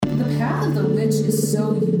The path of the witch is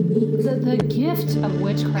so unique. The gift of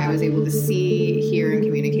witchcraft. I was able to see, hear, and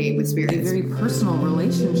communicate with spirits. A very personal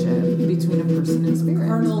relationship between a person and spirit.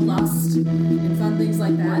 Carnal lust and fun things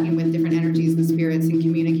like that. Working with different energies and spirits and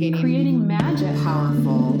communicating. Creating magic.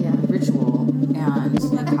 Powerful ritual and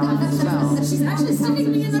powerful spell. She's actually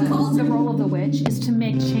sticking me in the cult. The role of the witch is to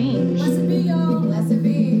make change. Blessed be, y'all. Blessed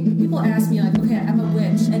be. People ask me like, okay, I'm a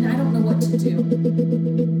witch, and I don't know what to do.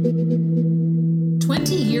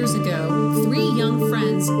 20 years ago, 3 young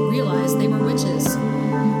friends realized they were witches.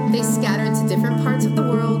 They scattered to different parts of the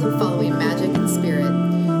world following magic and spirit.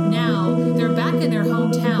 Now, they're back in their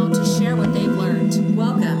hometown to share what they've learned.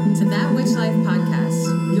 Welcome to That Witch Life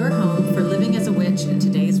Podcast, your home for living as a witch in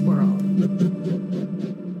today's world.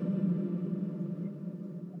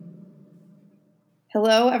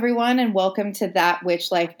 Hello, everyone, and welcome to That Witch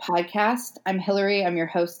Life Podcast. I'm Hillary. I'm your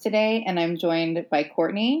host today, and I'm joined by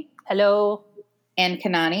Courtney. Hello. And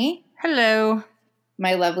Kanani. Hello.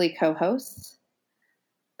 My lovely co-hosts.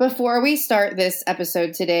 Before we start this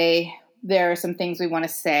episode today, there are some things we want to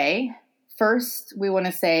say. First, we want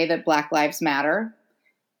to say that Black Lives Matter.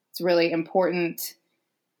 It's really important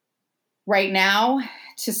right now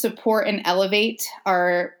to support and elevate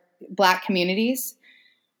our Black communities.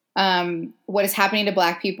 What is happening to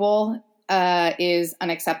Black people is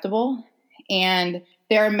unacceptable, and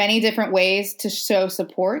there are many different ways to show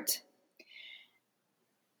support.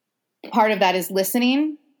 Part of that is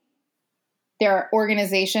listening. There are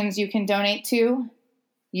organizations you can donate to.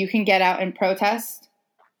 You can get out and protest.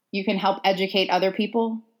 You can help educate other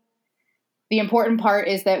people. The important part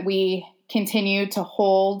is that we continue to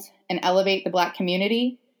hold and elevate the Black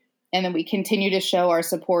community, and that we continue to show our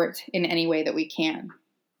support in any way that we can.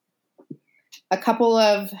 A couple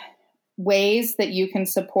of ways that you can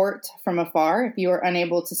support from afar if you are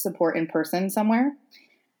unable to support in person somewhere.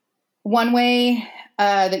 One way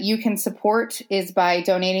that you can support is by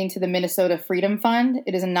donating to the Minnesota Freedom Fund.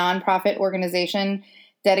 It is a nonprofit organization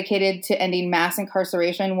dedicated to ending mass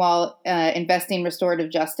incarceration while investing restorative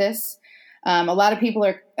justice. A lot of people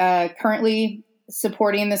are currently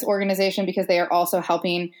supporting this organization because they are also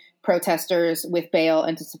helping protesters with bail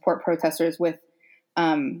and to support protesters with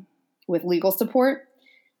legal support.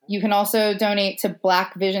 You can also donate to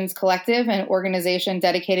Black Visions Collective, an organization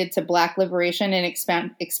dedicated to Black liberation and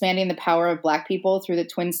expanding the power of Black people through the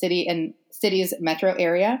Twin Cities metro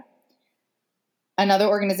area. Another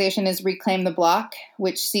organization is Reclaim the Block,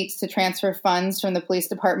 which seeks to transfer funds from the police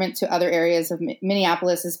department to other areas of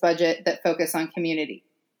Minneapolis's budget that focus on community.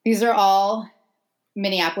 These are all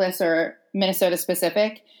Minneapolis or Minnesota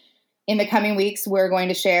specific. In the coming weeks, we're going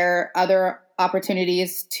to share other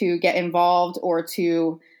opportunities to get involved or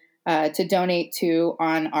to donate to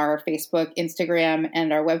on our Facebook, Instagram,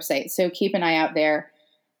 and our website. So keep an eye out there.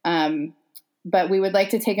 But we would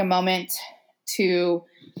like to take a moment to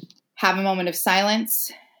have a moment of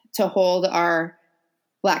silence to hold our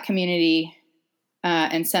Black community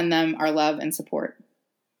and send them our love and support.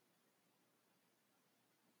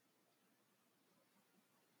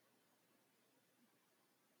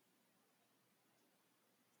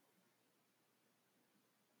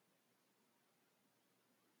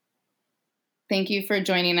 Thank you for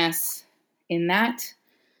joining us in that.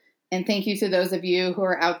 And thank you to those of you who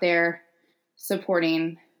are out there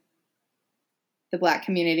supporting the Black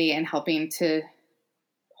community and helping to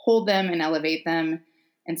hold them and elevate them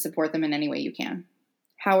and support them in any way you can.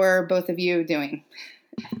 How are both of you doing?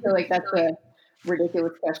 I feel like that's a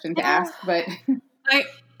ridiculous question to ask, but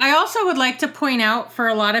I also would like to point out for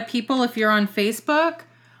a lot of people, if you're on Facebook,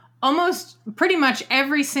 almost pretty much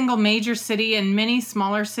every single major city and many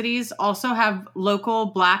smaller cities also have local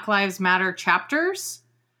Black Lives Matter chapters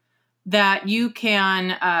that you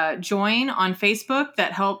can join on Facebook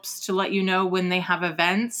that helps to let you know when they have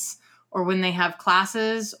events or when they have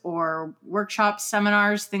classes or workshops,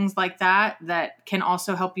 seminars, things like that, that can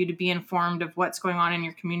also help you to be informed of what's going on in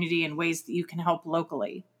your community and ways that you can help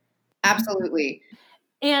locally. Absolutely.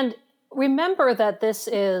 And remember that this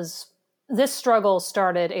struggle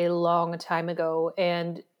started a long time ago,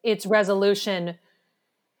 and its resolution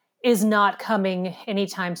is not coming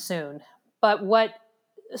anytime soon. But what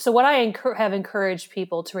I have encouraged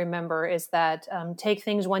people to remember is that take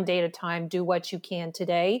things one day at a time, do what you can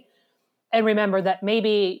today, and remember that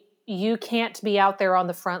maybe you can't be out there on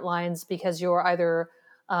the front lines because you're either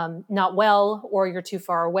not well, or you're too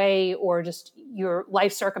far away, or just your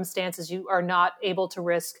life circumstances, you are not able to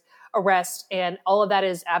risk arrest, and all of that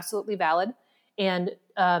is absolutely valid. And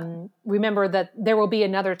remember that there will be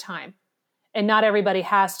another time, and not everybody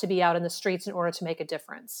has to be out in the streets in order to make a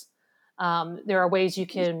difference. There are ways you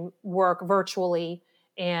can work virtually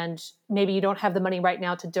and maybe you don't have the money right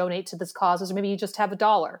now to donate to this cause, or maybe you just have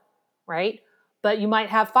 $1, right? But you might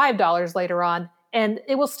have $5 later on, and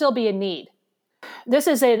it will still be a need. This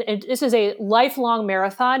is a lifelong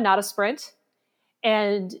marathon, not a sprint.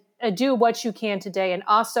 And do what you can today, and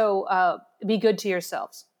also be good to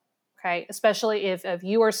yourselves. Okay, especially if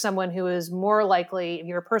you are someone who is more likely, if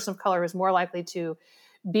you're a person of color who is more likely to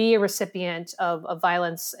be a recipient of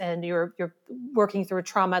violence, and you're working through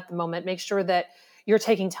trauma at the moment, make sure that you're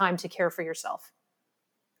taking time to care for yourself,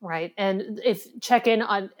 right? And if check in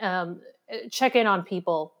on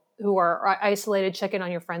people who are isolated, check in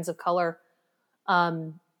on your friends of color,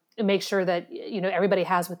 and make sure that everybody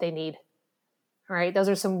has what they need. All right, those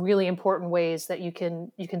are some really important ways that you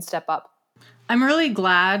can step up. I'm really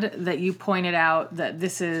glad that you pointed out that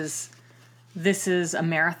this is a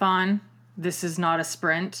marathon. This is not a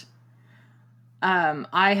sprint.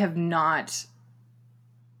 I have not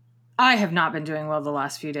been doing well the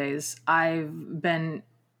last few days. I've been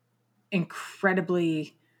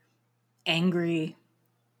incredibly angry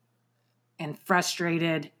and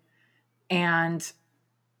frustrated. And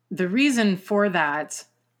the reason for that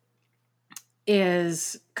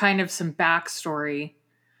is kind of some backstory.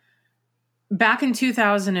 Back in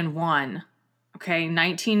 2001,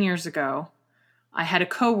 19 years ago, I had a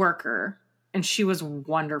coworker, and she was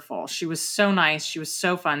wonderful. She was so nice. She was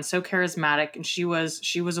so fun, so charismatic. And she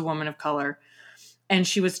was a woman of color. And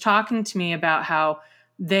she was talking to me about how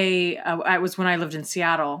it was when I lived in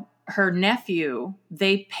Seattle, her nephew,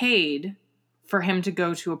 they paid for him to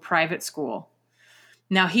go to a private school.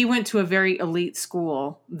 Now, he went to a very elite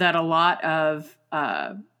school that a lot of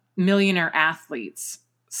millionaire athletes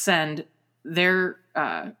send their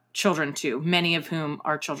children to, many of whom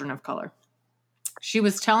are children of color. She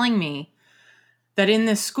was telling me that in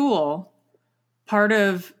this school, part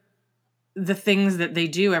of the things that they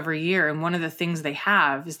do every year, and one of the things they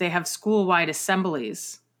have, is they have school-wide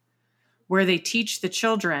assemblies where they teach the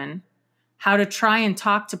children how to try and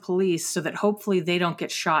talk to police so that hopefully they don't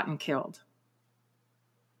get shot and killed.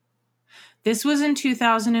 This was in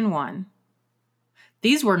 2001.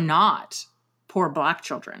 These were not poor Black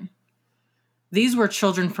children. These were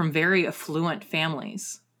children from very affluent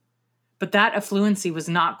families. But that affluency was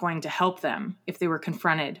not going to help them if they were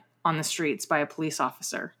confronted on the streets by a police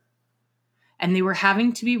officer. And they were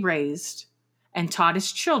having to be raised and taught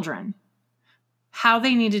as children how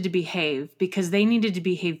they needed to behave, because they needed to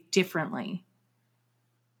behave differently,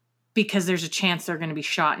 because there's a chance they're going to be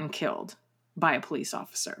shot and killed by a police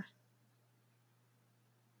officer.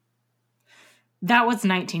 That was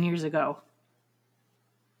 19 years ago.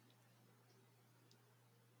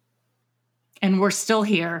 And we're still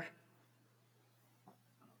here.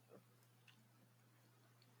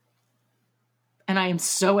 And I am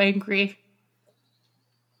so angry.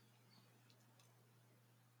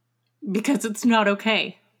 Because it's not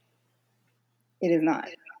okay. It is not.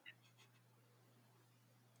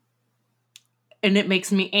 And it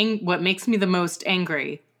makes me what makes me the most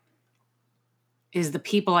angry is the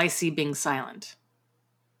people I see being silent.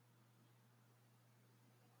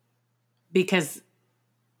 Because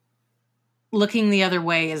looking the other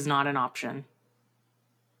way is not an option.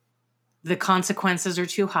 The consequences are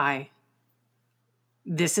too high.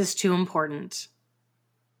 This is too important.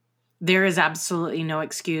 There is absolutely no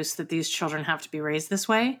excuse that these children have to be raised this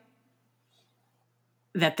way,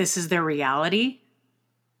 that this is their reality.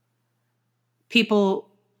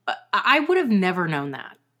 I would have never known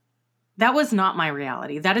that. That was not my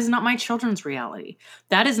reality. That is not my children's reality.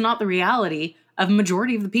 That is not the reality of the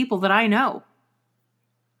majority of the people that I know.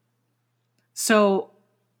 So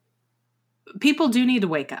people do need to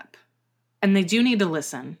wake up, and they do need to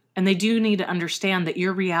listen, and they do need to understand that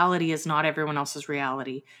your reality is not everyone else's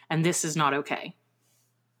reality, and this is not okay.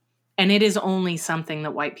 And it is only something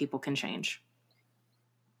that white people can change.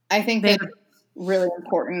 I think that's really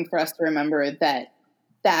important for us to remember that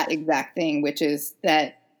exact thing, which is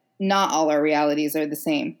that not all our realities are the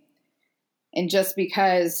same. And just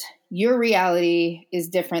because your reality is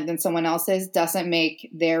different than someone else's doesn't make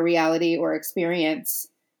their reality or experience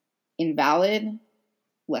invalid,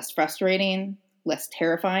 less frustrating, less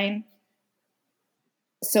terrifying.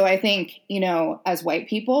 So I think, as white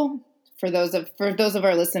people, for those of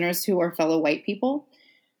our listeners who are fellow white people,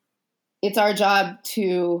 it's our job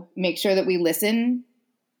to make sure that we listen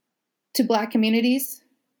to Black communities,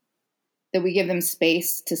 that we give them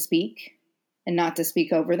space to speak and not to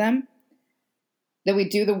speak over them, that we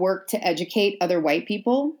do the work to educate other white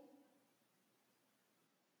people,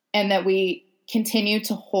 and that we continue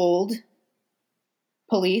to hold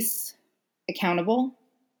police accountable,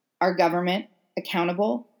 our government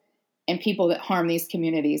accountable, and people that harm these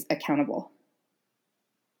communities accountable.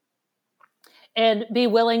 and be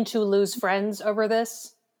willing to lose friends over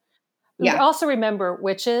this. Yeah. Also remember,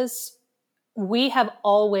 witches, we have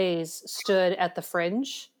always stood at the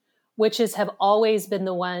fringe. Witches have always been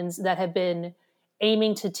the ones that have been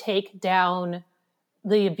aiming to take down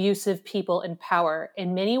the abusive people in power.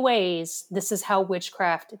 In many ways, this is how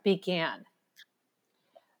witchcraft began.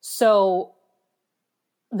 So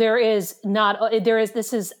this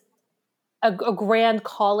is a grand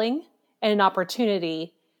calling and an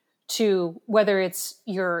opportunity to, whether it's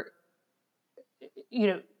the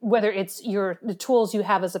tools you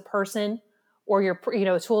have as a person, or your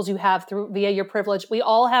tools you have via your privilege. We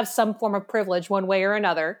all have some form of privilege one way or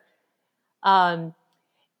another.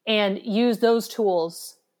 And use those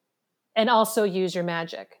tools, and also use your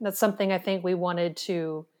magic. That's something I think we wanted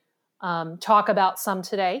to talk about some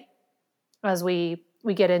today as we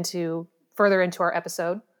get further into our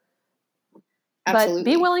episode. Absolutely. But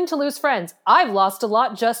be willing to lose friends. I've lost a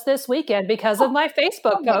lot just this weekend because of my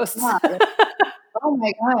Facebook posts. Oh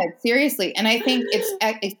my God, seriously. And I think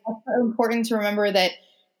it's so important to remember that,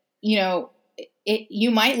 you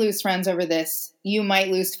might lose friends over this. You might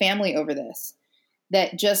lose family over this.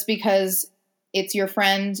 That just because it's your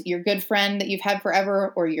friend, your good friend that you've had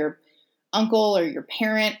forever, or your uncle or your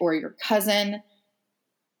parent or your cousin,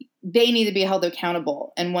 they need to be held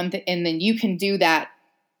accountable. And and then you can do that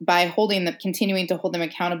by continuing to hold them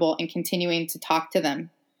accountable and continuing to talk to them.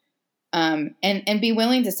 And be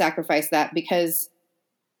willing to sacrifice that, because,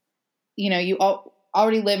 you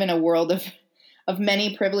already live in a world of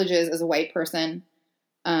many privileges as a white person.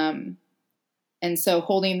 And so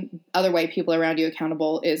holding other white people around you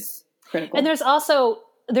accountable is critical. And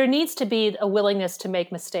there needs to be a willingness to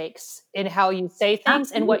make mistakes in how you say things.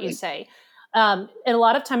 Absolutely. And what you say. And a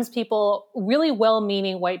lot of times really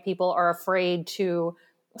well-meaning white people are afraid to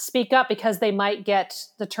speak up because they might get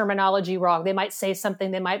the terminology wrong. They might say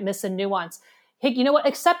something, they might miss a nuance. Hey, you know what?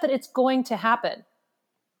 Accept that it's going to happen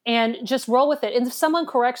and just roll with it. And if someone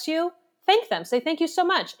corrects you, thank them. Say, thank you so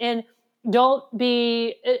much. And don't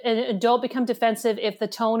become defensive if the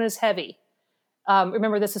tone is heavy.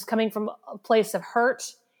 Remember, this is coming from a place of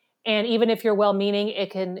hurt. And even if you're well-meaning, it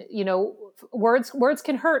can, words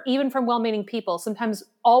can hurt even from well-meaning people. Sometimes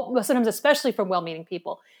especially from well-meaning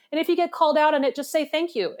people. And if you get called out on it, just say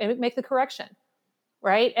thank you and make the correction,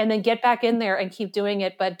 right? And then get back in there and keep doing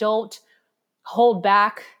it. But don't hold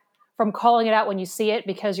back from calling it out when you see it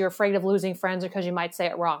because you're afraid of losing friends or because you might say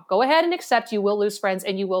it wrong. Go ahead and accept you will lose friends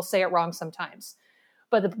and you will say it wrong sometimes.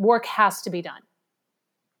 But the work has to be done.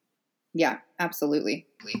 Yeah, absolutely.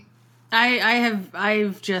 I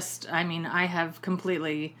have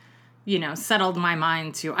completely, settled my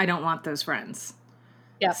mind to, I don't want those friends.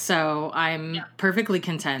 Yeah. So I'm perfectly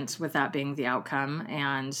content with that being the outcome.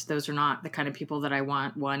 And those are not the kind of people that I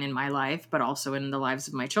want, one, in my life, but also in the lives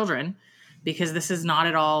of my children, because this is not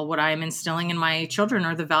at all what I'm instilling in my children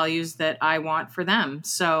or the values that I want for them.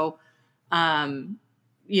 So, a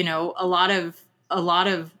lot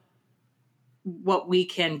of what we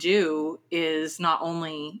can do is not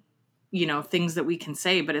only, things that we can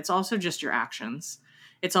say, but it's also just your actions.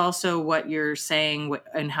 It's also what you're saying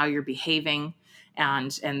and how you're behaving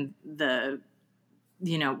and the,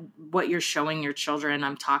 what you're showing your children.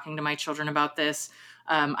 I'm talking to my children about this.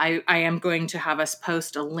 I am going to have us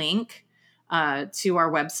post a link to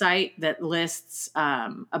our website that lists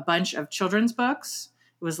a bunch of children's books.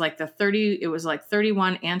 It was like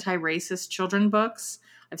 31 anti-racist children books.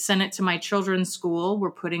 I've sent it to my children's school.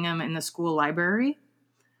 We're putting them in the school library.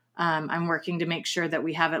 I'm working to make sure that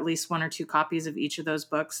we have at least 1 or 2 copies of each of those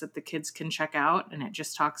books that the kids can check out. And it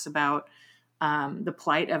just talks about the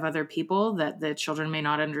plight of other people that the children may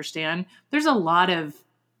not understand. There's a lot of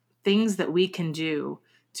things that we can do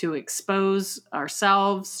to expose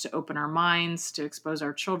ourselves, to open our minds, to expose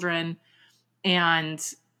our children. And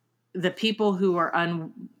the people who are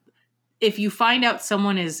if you find out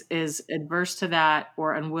someone is adverse to that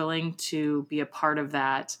or unwilling to be a part of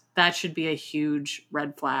that, that should be a huge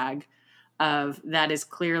red flag of that is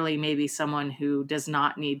clearly maybe someone who does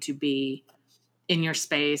not need to be in your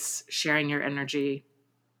space, sharing your energy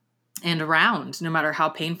and around, no matter how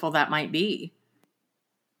painful that might be.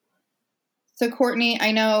 So Courtney,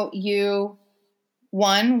 I know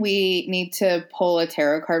we need to pull a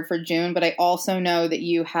tarot card for June, but I also know that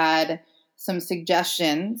you had some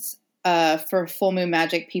suggestions for full moon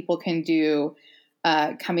magic people can do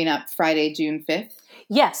coming up Friday, June 5th.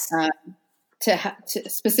 Yes. To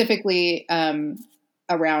specifically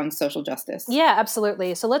around social justice. Yeah,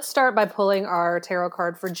 absolutely. So let's start by pulling our tarot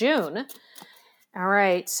card for June. All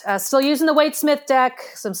right. Still using the Waite Smith deck.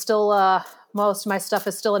 So I'm still, most of my stuff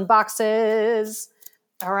is still in boxes.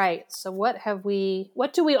 All right. So what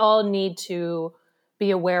do we all need to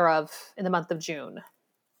be aware of in the month of June?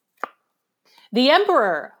 The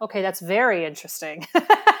Emperor. Okay, that's very interesting.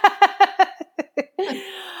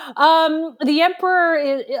 The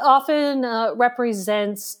Emperor often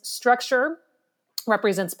represents structure,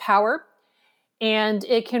 represents power, and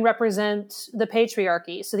it can represent the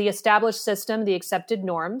patriarchy. So the established system, the accepted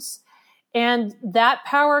norms. And that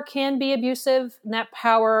power can be abusive, and that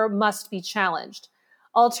power must be challenged.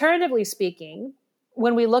 Alternatively speaking,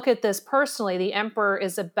 when we look at this personally, the Emperor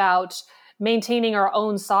is about maintaining our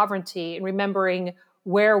own sovereignty and remembering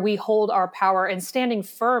where we hold our power and standing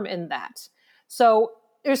firm in that. So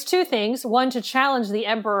there's two things. One, to challenge the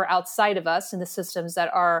Emperor outside of us in the systems that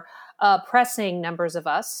are oppressing numbers of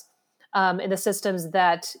us, in the systems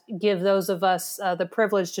that give those of us the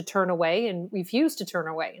privilege to turn away and refuse to turn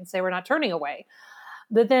away and say we're not turning away.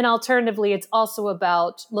 But then alternatively, it's also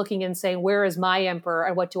about looking and saying, where is my emperor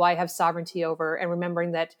and what do I have sovereignty over? And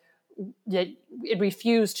remembering that it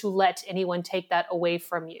refused to let anyone take that away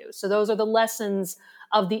from you. So those are the lessons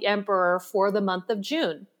of the emperor for the month of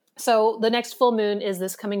June. So the next full moon is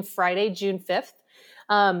this coming Friday, June 5th.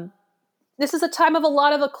 This is a time of a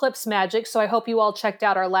lot of eclipse magic, so I hope you all checked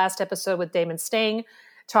out our last episode with Damon Stang,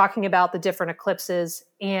 talking about the different eclipses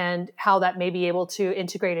and how that may be able to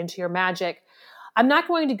integrate into your magic. I'm not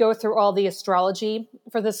going to go through all the astrology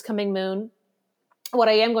for this coming moon. What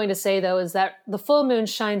I am going to say, though, is that the full moon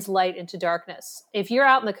shines light into darkness. If you're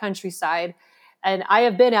out in the countryside, and I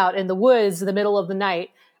have been out in the woods in the middle of the night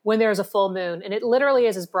when there's a full moon, and it literally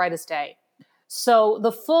is as bright as day. So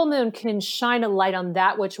the full moon can shine a light on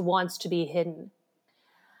that which wants to be hidden.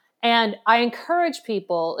 And I encourage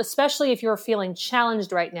people, especially if you're feeling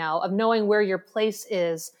challenged right now, of knowing where your place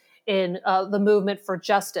is in the movement for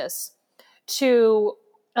justice, to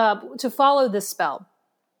follow this spell.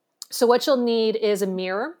 So what you'll need is a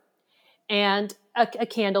mirror and a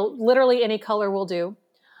candle. Literally any color will do.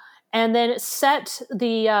 And then set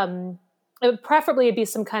it would preferably be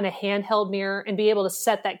some kind of handheld mirror, and be able to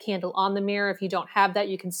set that candle on the mirror. If you don't have that,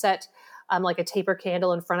 you can set like a taper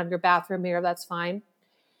candle in front of your bathroom mirror. That's fine.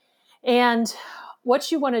 And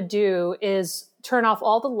what you want to do is turn off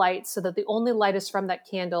all the lights so that the only light is from that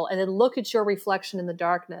candle, and then look at your reflection in the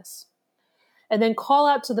darkness. And then call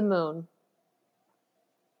out to the moon.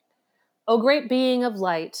 O great being of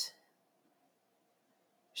light,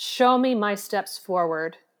 show me my steps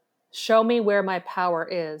forward. Show me where my power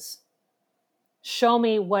is. Show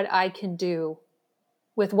me what I can do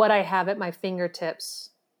with what I have at my fingertips.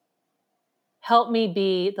 Help me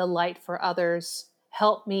be the light for others.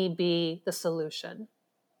 Help me be the solution.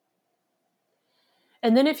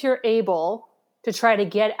 And then if you're able to try to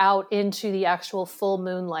get out into the actual full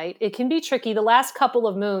moonlight, it can be tricky. The last couple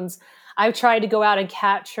of moons, I've tried to go out and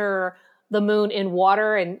capture the moon in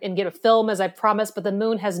water and get a film as I promised, but the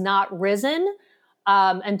moon has not risen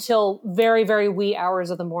until very, very wee hours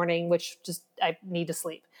of the morning, which just I need to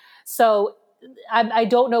sleep. So I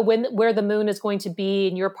don't know where the moon is going to be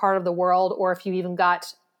in your part of the world, or if you even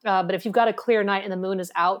got, but if you've got a clear night and the moon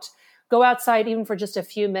is out, go outside even for just a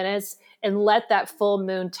few minutes and let that full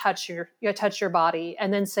moon touch your body,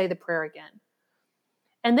 and then say the prayer again.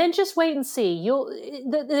 And then just wait and see.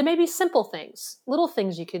 There may be simple things, little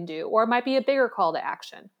things you can do, or it might be a bigger call to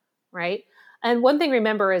action, right? And one thing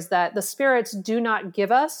remember is that the spirits do not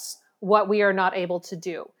give us what we are not able to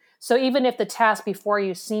do. So even if the task before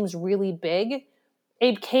you seems really big,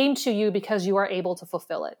 it came to you because you are able to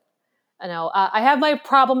fulfill it. I know I have my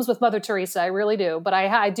problems with Mother Teresa, I really do. But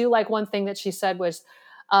I do like one thing that she said was,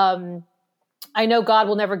 I know God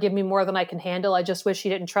will never give me more than I can handle. I just wish he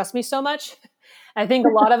didn't trust me so much. I think a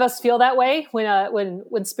lot of us feel that way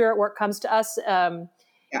when spirit work comes to us.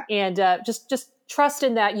 And just trust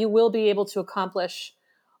in that you will be able to accomplish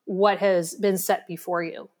what has been set before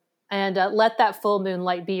you. And let that full moon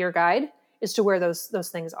light be your guide as to where those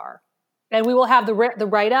things are. And we will have the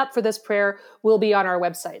write-up for this prayer will be on our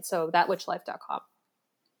website, so thatwitchlife.com.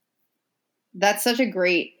 That's such a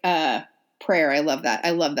great prayer. I love that.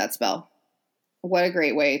 I love that spell. What a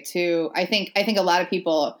great way to, I think a lot of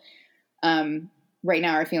people right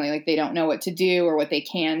now are feeling like they don't know what to do or what they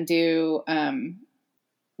can do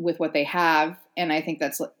with what they have. And I think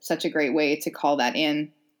that's such a great way to call that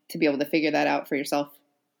in, to be able to figure that out for yourself.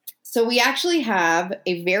 So we actually have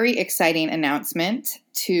a very exciting announcement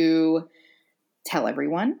to tell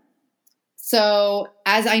everyone. So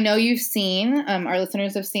as I know you've seen, our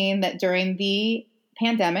listeners have seen that during the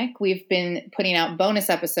pandemic, we've been putting out bonus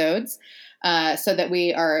episodes so that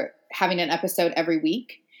we are having an episode every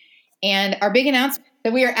week. And our big announcement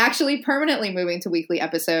that we are actually permanently moving to weekly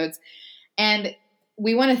episodes. And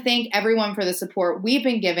we want to thank everyone for the support we've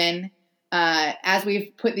been given as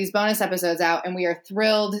we've put these bonus episodes out, and we are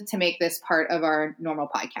thrilled to make this part of our normal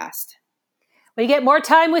podcast. We get more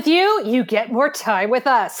time with you. You get more time with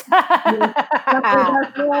us.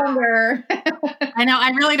 Longer. I know.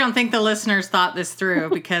 I really don't think the listeners thought this through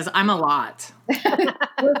because I'm a lot.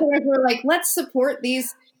 Listeners were like, let's support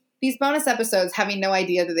these bonus episodes, having no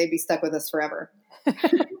idea that they'd be stuck with us forever.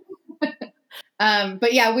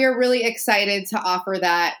 But yeah, we're really excited to offer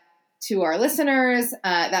that to our listeners.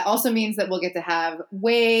 That also means that we'll get to have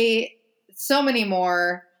so many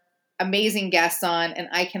more amazing guests on, and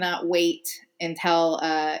I cannot wait until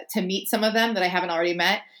to meet some of them that I haven't already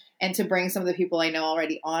met, and to bring some of the people I know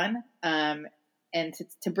already on, and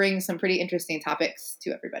to bring some pretty interesting topics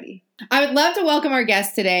to everybody. I would love to welcome our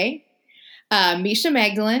guest today, Misha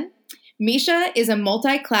Magdalene. Misha is a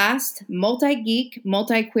multi-classed, multi-geek,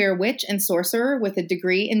 multi-queer witch and sorcerer with a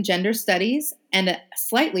degree in gender studies and a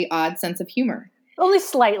slightly odd sense of humor. Only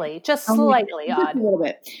slightly, just slightly odd. A little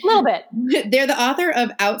bit. A little bit. They're the author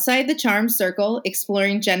of Outside the Charm Circle,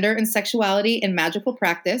 Exploring Gender and Sexuality in Magical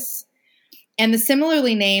Practice, and the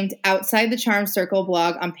similarly named Outside the Charm Circle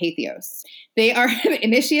blog on Pathos. They are an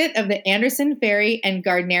initiate of the Anderson Fairy and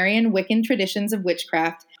Gardnerian Wiccan traditions of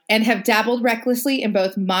witchcraft, and have dabbled recklessly in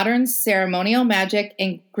both modern ceremonial magic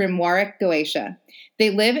and grimoire Goetia. They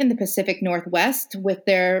live in the Pacific Northwest with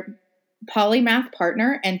their polymath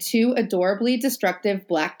partner and 2 adorably destructive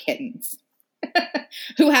black kittens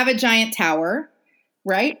who have a giant tower,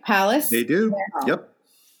 right? Palace. They do. Yep.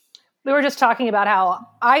 We were just talking about how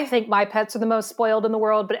I think my pets are the most spoiled in the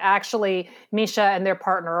world, but actually Misha and their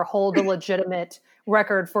partner hold a legitimate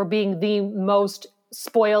record for being the most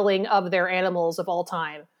spoiling of their animals of all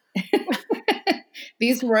time.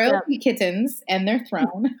 These royalty kittens and their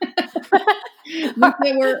throne.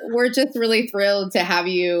 We're just really thrilled to have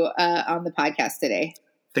you on the podcast today.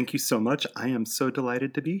 Thank you so much. I am so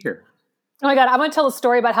delighted to be here. Oh my God, I'm going to tell a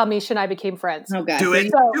story about how Misha and I became friends. Oh God. Do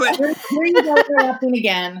it. Here you go, interrupting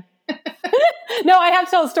again. No, I have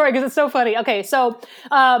to tell a story because it's so funny. Okay, so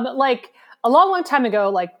like a long time ago,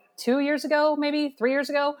 like 2 years ago, maybe 3 years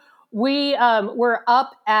ago, we were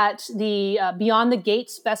up at the Beyond the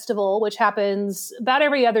Gates Festival, which happens about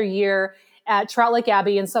every other year at Trout Lake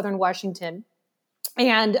Abbey in Southern Washington.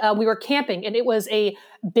 And we were camping, and it was a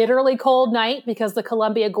bitterly cold night because the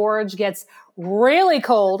Columbia Gorge gets really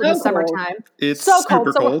cold in the summertime. It's so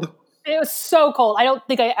super cold. It was so cold. I don't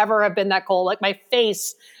think I ever have been that cold. Like my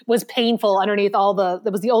face was painful underneath that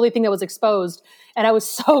was the only thing that was exposed. And I was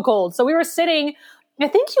so cold. So we were sitting, I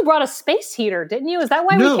think you brought a space heater, didn't you? Is that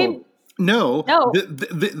why we came? No.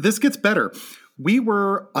 This gets better. We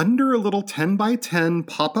were under a little 10 by 10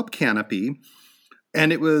 pop-up canopy,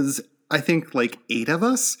 and it was, I think, like 8 of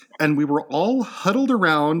us, and we were all huddled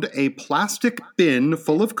around a plastic bin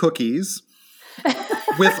full of cookies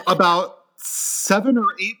with about 7 or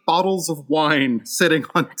 8 bottles of wine sitting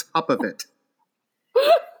on top of it.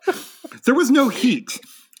 There was no heat.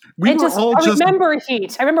 I remember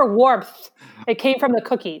heat. I remember warmth. It came from the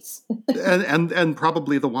cookies. and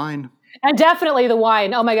probably the wine. And definitely the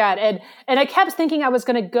wine. Oh my God. And I kept thinking I was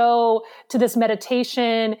going to go to this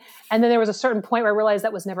meditation. And then there was a certain point where I realized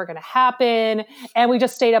that was never going to happen. And we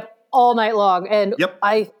just stayed up all night long. And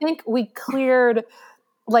I think we cleared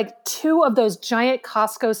like 2 of those giant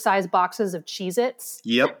Costco-sized boxes of Cheez-Its.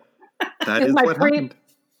 Yep. That is what happened.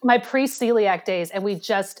 My pre-celiac days, and we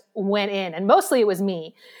just went in. And mostly it was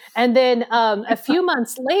me. And then a few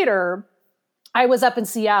months later, I was up in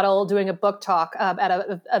Seattle doing a book talk at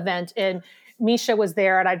an event, and Misha was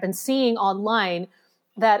there, and I'd been seeing online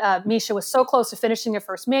that Misha was so close to finishing her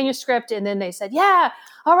first manuscript, and then they said, yeah,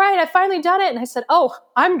 all right, I finally done it. And I said, oh,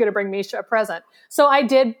 I'm going to bring Misha a present. So I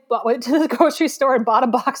went to the grocery store and bought a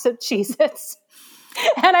box of Cheez-Its,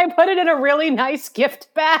 and I put it in a really nice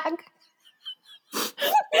gift bag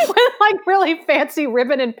with like really fancy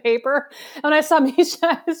ribbon and paper. And when I saw Misha,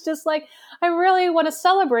 I was just like, I really want to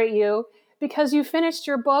celebrate you because you finished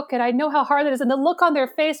your book, and I know how hard it is. And the look on their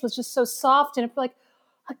face was just so soft, and it's like,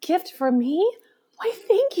 a gift for me? Why,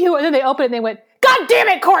 thank you. And then they opened it and they went, God damn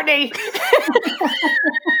it, Courtney. and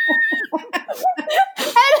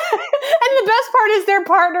the best part is their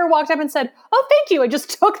partner walked up and said, oh, thank you. And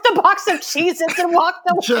just took the box of Cheez-Its and walked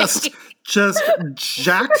away. Just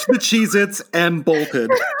jacked the Cheez-Its and bolted.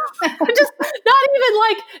 Just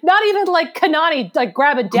not even like Kanani, like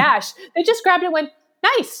grab a dash. They just grabbed it and went,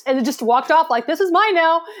 nice. And they just walked off like, this is mine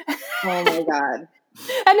now. Oh my God.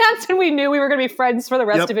 And that's when we knew we were going to be friends for the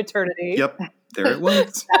rest of eternity. Yep. There it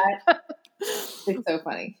was. It's so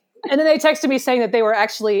funny. And then they texted me saying that they were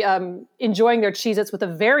actually enjoying their Cheez-Its with a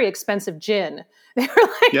very expensive gin. They were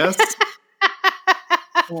like, yes.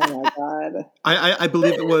 Oh my God. I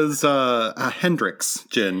believe it was Hendrix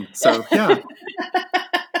gin. So yeah.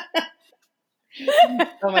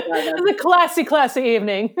 Oh my God. It was a classy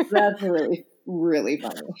evening. That's really, really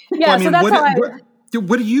funny. Yeah, Well, I mean, so that's how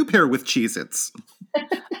what do you pair with Cheez-Its?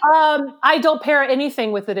 I don't pair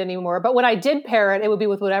anything with it anymore. But when I did pair it, it would be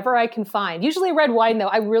with whatever I can find. Usually red wine, though.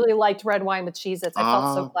 I really liked red wine with Cheez-Its. I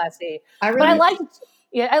felt so classy. But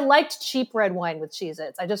I liked cheap red wine with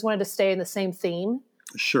Cheez-Its. I just wanted to stay in the same theme.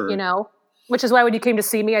 Sure. You know? Which is why when you came to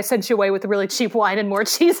see me, I sent you away with really cheap wine and more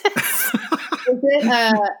Cheez-Its.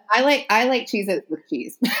 I like Cheez-Its with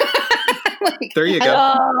cheese. There you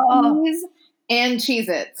go. Cheese and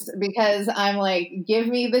Cheez-Its, because I'm like, give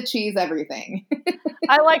me the cheese everything.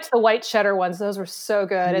 I liked the white cheddar ones. Those were so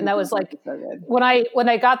good. And that was like, so good. when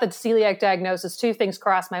I got the celiac diagnosis, two things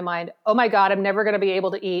crossed my mind. Oh my God, I'm never going to be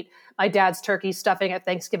able to eat my dad's turkey stuffing at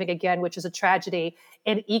Thanksgiving again, which is a tragedy.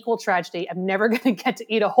 And equal tragedy, I'm never going to get to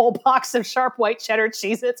eat a whole box of sharp white cheddar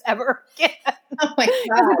Cheez-Its ever again. Oh my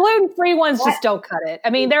God. The gluten-free ones just don't cut it.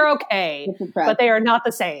 I mean, they're okay, but they are not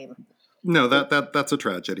the same. No, that's a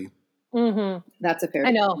tragedy. Mm-hmm. That's a fair.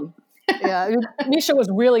 I know. Yeah, Misha was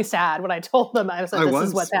really sad when I told them. I was like, "This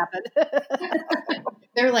is what's happened."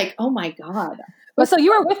 They're like, "Oh my God!" But so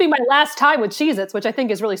you were with me my last time with Cheez-Its, which I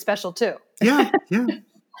think is really special too. Yeah.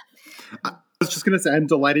 I was just going to say, I'm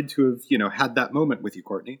delighted to have, had that moment with you,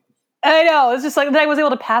 Courtney. I know. It's just like that I was able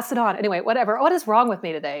to pass it on. Anyway, whatever. What is wrong with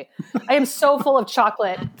me today? I am so full of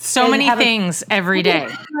chocolate. So many things every day.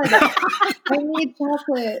 I need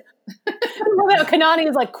chocolate. Kanani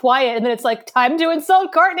is like quiet, and then it's like time to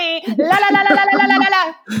insult Courtney. La la la la la la la la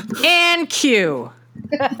la. And cue.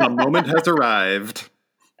 The moment has arrived.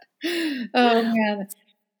 Oh man.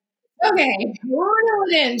 Okay, reel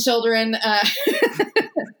it in, children.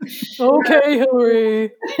 Okay,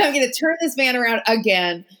 Hillary. I'm going to turn this van around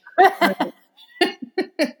again.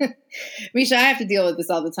 Misha, I have to deal with this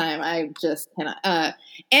all the time. I just cannot.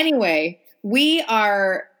 Anyway, we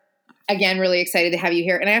are again really excited to have you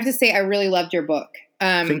here, and I have to say, I really loved your book.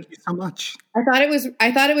 Thank you so much. I thought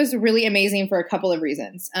it was really amazing for a couple of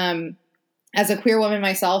reasons. As a queer woman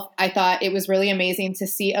myself, I thought it was really amazing to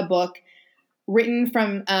see a book written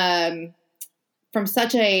from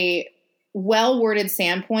such a well-worded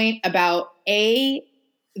standpoint about the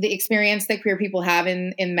experience that queer people have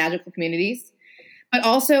in magical communities, but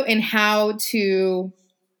also in how to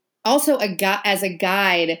as a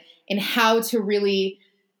guide in how to really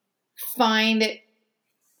find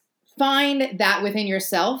that within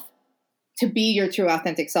yourself to be your true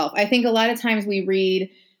authentic self. I think a lot of times we read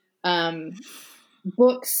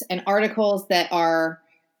books and articles that are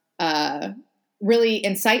really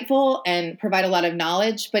insightful and provide a lot of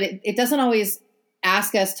knowledge, but it doesn't always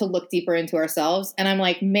ask us to look deeper into ourselves. And I'm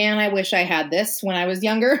like, man, I wish I had this when I was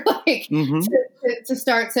younger, to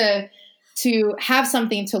start to have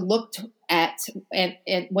something to look at and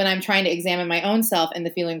when I'm trying to examine my own self and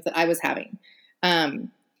the feelings that I was having.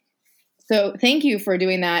 So thank you for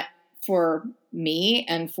doing that for me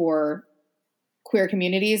and for queer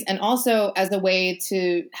communities, and also as a way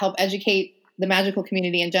to help educate the magical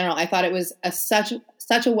community in general. I thought it was such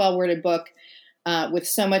a well-worded book with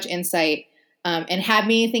so much insight, and had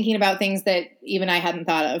me thinking about things that even I hadn't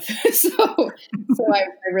thought of. so I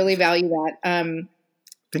really value that.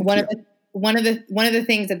 One of the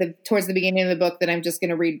things towards the beginning of the book that I'm just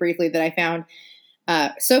going to read briefly that I found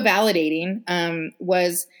so validating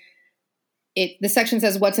was the section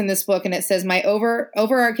says, "What's in this book?" And it says, "My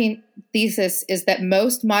overarching thesis is that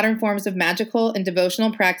most modern forms of magical and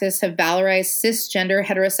devotional practice have valorized cisgender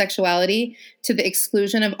heterosexuality to the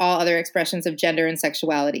exclusion of all other expressions of gender and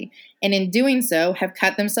sexuality, and in doing so have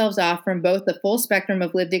cut themselves off from both the full spectrum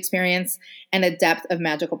of lived experience and a depth of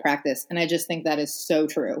magical practice." And I just think that is so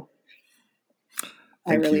true.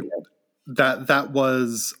 I really do. That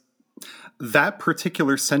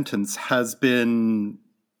particular sentence has been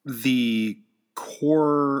the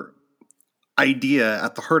core idea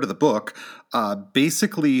at the heart of the book,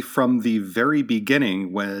 basically from the very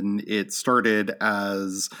beginning when it started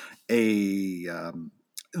as the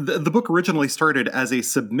book originally started as a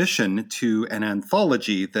submission to an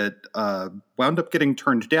anthology that wound up getting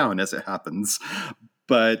turned down, as it happens.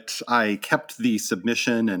 But I kept the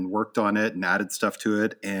submission and worked on it and added stuff to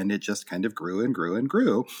it, and it just kind of grew and grew and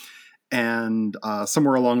grew. And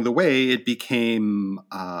somewhere along the way, it became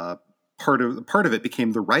part of it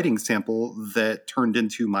became the writing sample that turned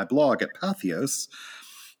into my blog at Pathos,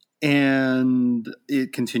 and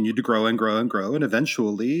it continued to grow and grow and grow. And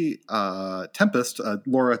eventually, Laura Tempest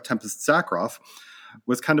Zakroff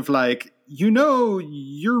was kind of like,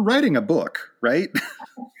 you're writing a book, right?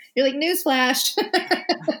 You're like, newsflash.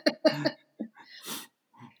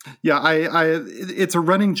 Yeah, it's a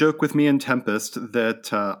running joke with me and Tempest that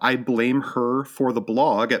I blame her for the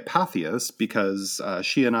blog at Pathos because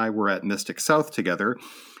she and I were at Mystic South together,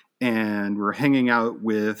 and we were hanging out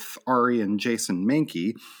with Ari and Jason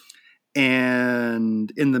Mankey.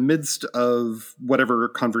 And in the midst of whatever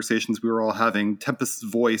conversations we were all having, Tempest's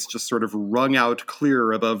voice just sort of rung out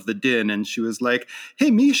clear above the din, and she was like,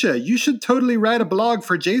 "Hey, Misha, you should totally write a blog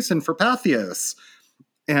for Jason for Pathos."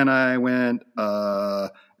 And I went,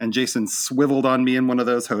 and Jason swiveled on me in one of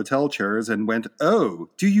those hotel chairs and went, "Oh,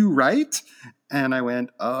 do you write?" And I went,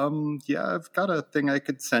 "Yeah, I've got a thing I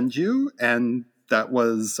could send you." And that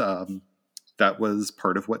was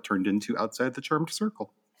part of what turned into Outside the Charmed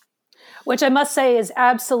Circle. Which I must say is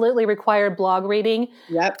absolutely required blog reading.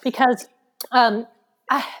 Yep. Because I'll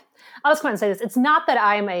just come out and say this. It's not that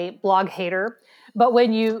I'm a blog hater, but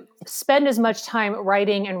when you spend as much time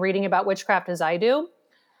writing and reading about witchcraft as I do,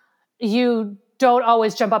 you don't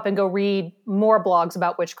always jump up and go read more blogs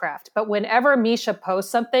about witchcraft. But whenever Misha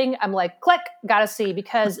posts something, I'm like, click, gotta see,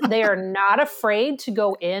 because they are not afraid to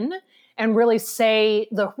go in and really say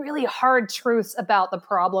the really hard truths about the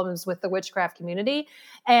problems with the witchcraft community.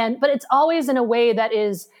 But it's always in a way that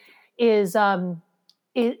is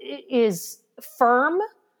firm,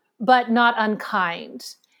 but not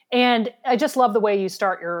unkind. And I just love the way you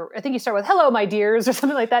start I think you start with, "Hello, my dears," or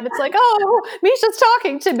something like that. It's like, oh, Misha's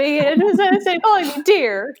talking to me and saying, calling me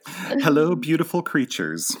dear. Hello, beautiful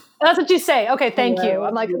creatures. That's what you say. Okay, thank you.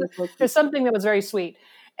 I'm like, beautiful there's something that was very sweet.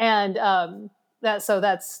 And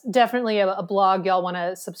that's definitely a blog y'all want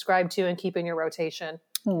to subscribe to and keep in your rotation.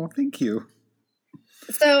 Oh, thank you.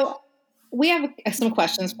 So we have some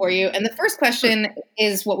questions for you. And the first question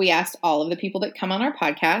is what we asked all of the people that come on our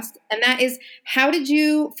podcast. And that is, how did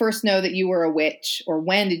you first know that you were a witch? Or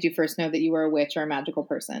when did you first know that you were a witch or a magical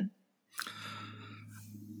person?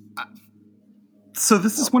 So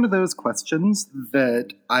this is one of those questions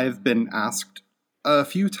that I've been asked a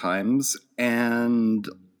few times, and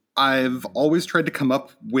I've always tried to come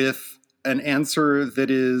up with an answer that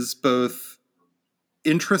is both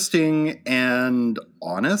interesting and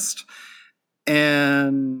honest.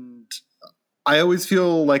 And I always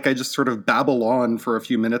feel like I just sort of babble on for a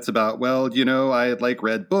few minutes about, well, I had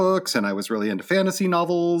read books and I was really into fantasy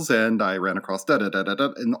novels and I ran across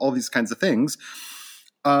da-da-da-da-da and all these kinds of things.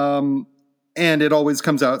 And it always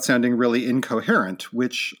comes out sounding really incoherent,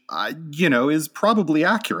 which, is probably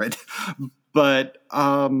accurate. But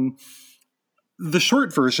the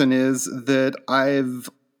short version is that I've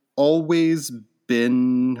always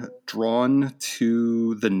been drawn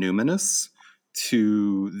to the numinous,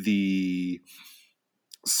 to the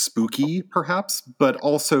spooky, perhaps, but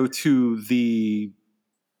also to the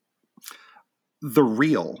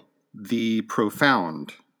real, the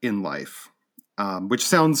profound in life, which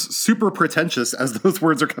sounds super pretentious as those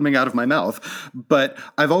words are coming out of my mouth. But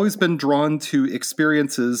I've always been drawn to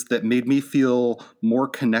experiences that made me feel more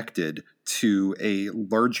connected to a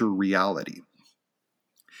larger reality.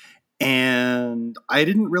 And I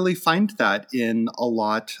didn't really find that in a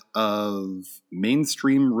lot of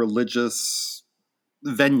mainstream religious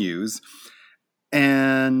venues.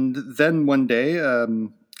 And then one day,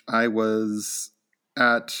 I was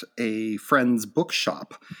at a friend's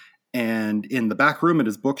bookshop. And in the back room at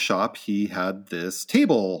his bookshop, he had this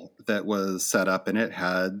table that was set up, and it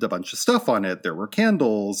had a bunch of stuff on it. There were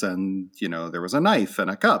candles, and, there was a knife and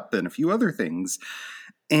a cup and a few other things.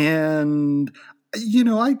 And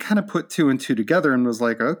I kind of put two and two together and was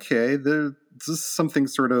like, okay, this is something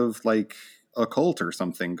sort of like a cult or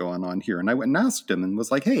something going on here. And I went and asked him and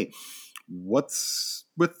was like, hey, what's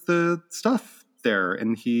with the stuff there?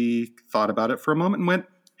 And he thought about it for a moment and went,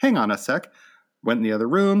 hang on a sec. Went in the other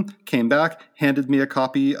room, came back, handed me a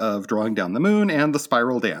copy of Drawing Down the Moon and The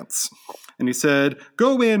Spiral Dance. And he said,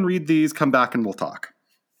 go away and read these, come back and we'll talk.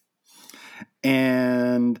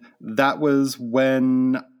 And that was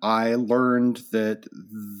when I learned that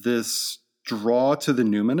this draw to the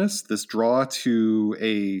numinous, this draw to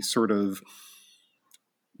a sort of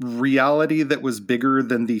reality that was bigger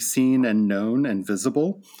than the seen and known and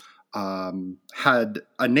visible, had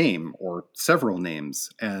a name or several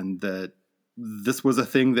names, and that this was a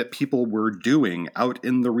thing that people were doing out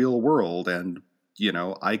in the real world. And,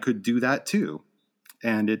 I could do that too.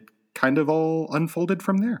 And it kind of all unfolded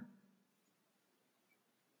from there.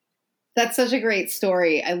 That's such a great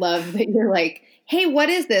story. I love that you're like, hey, what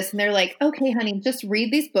is this? And they're like, okay, honey, just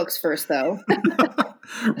read these books first, though.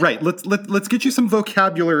 Right. Let's get you some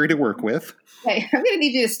vocabulary to work with. Okay, I'm going to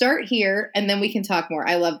need you to start here, and then we can talk more.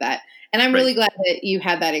 I love that. And I'm really glad that you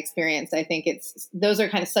had that experience. I think those are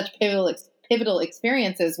kind of such pivotal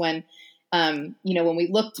experiences when, when we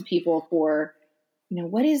look to people for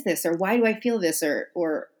what is this? Or why do I feel this?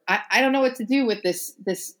 Or I don't know what to do with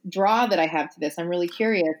this draw that I have to this. I'm really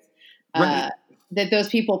curious. Right. That those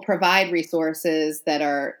people provide resources that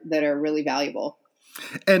are really valuable.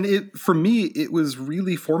 And for me, it was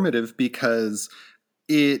really formative because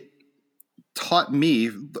it taught me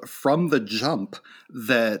from the jump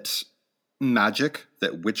that magic,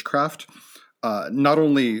 that witchcraft, not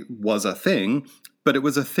only was a thing, but it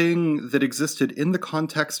was a thing that existed in the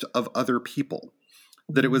context of other people.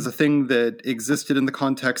 That it was a thing that existed in the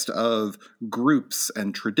context of groups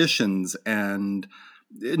and traditions, and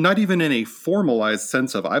not even in a formalized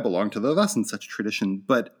sense of I belong to the thus and such tradition,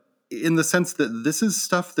 but in the sense that this is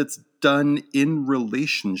stuff that's done in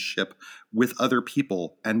relationship with other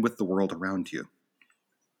people and with the world around you.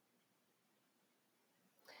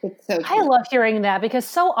 It's so I love hearing that, because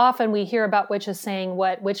so often we hear about witches saying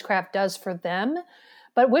what witchcraft does for them.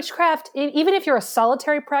 But witchcraft, even if you're a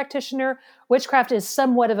solitary practitioner, witchcraft is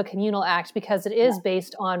somewhat of a communal act because it is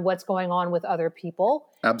based on what's going on with other people.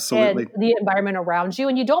 Absolutely. And the environment around you.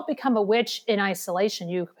 And you don't become a witch in isolation.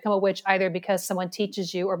 You become a witch either because someone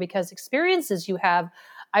teaches you or because experiences you have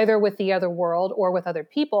either with the other world or with other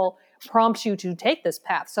people prompt you to take this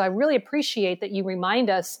path. So I really appreciate that you remind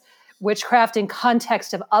us witchcraft in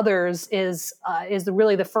context of others is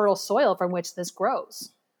really the fertile soil from which this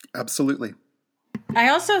grows. Absolutely. I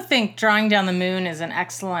also think Drawing Down the Moon is an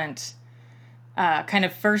excellent kind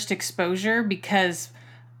of first exposure, because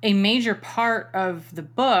a major part of the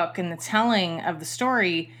book and the telling of the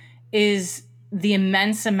story is the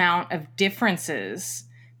immense amount of differences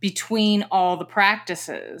between all the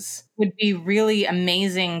practices. It would be really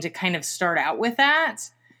amazing to kind of start out with that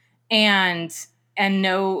and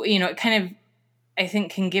know, it kind of, I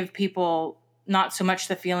think, can give people not so much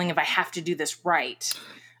the feeling of I have to do this right.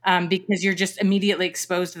 Because you're just immediately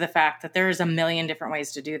exposed to the fact that there is a million different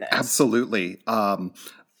ways to do this. Absolutely.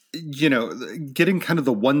 Getting kind of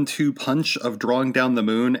the 1-2 punch of Drawing Down the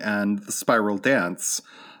Moon and the Spiral Dance,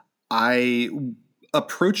 I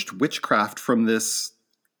approached witchcraft from this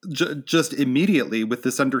just immediately with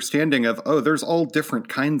this understanding of, there's all different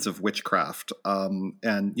kinds of witchcraft.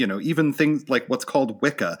 And, even things like what's called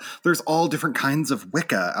Wicca, there's all different kinds of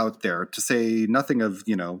Wicca out there, to say nothing of,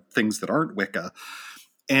 things that aren't Wicca.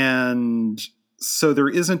 And so there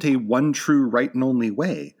isn't a one true right and only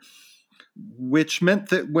way, which meant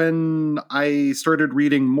that when I started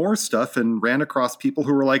reading more stuff and ran across people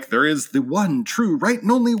who were like, there is the one true right and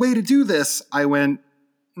only way to do this, I went,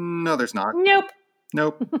 no, there's not.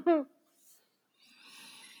 Nope.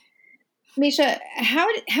 Misha, how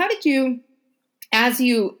did you, as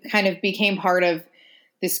you kind of became part of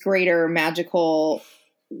this greater magical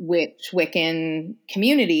Wiccan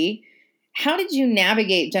community, how did you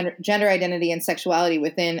navigate gender identity and sexuality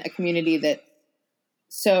within a community that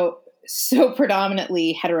so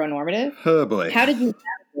predominantly heteronormative? Oh boy. How did you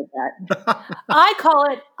navigate that? I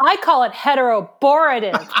call it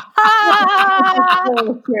heteroborative.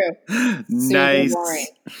 So true. Nice.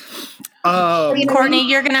 Courtney,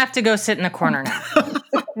 you're going to have to go sit in the corner now.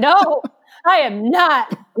 No, I am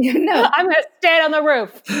not. No. I'm going to stand on the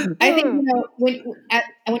roof. I think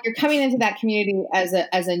when you're coming into that community as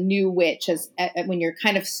a new witch, when you're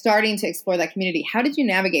kind of starting to explore that community, how did you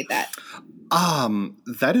navigate that?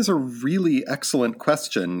 That is a really excellent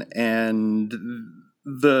question, and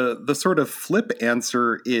the sort of flip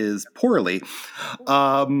answer is poorly.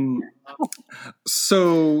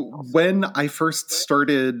 So when I first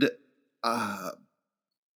started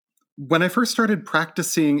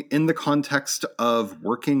practicing in the context of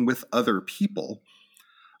working with other people,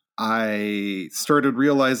 I started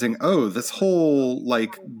realizing, this whole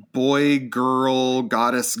like boy, girl,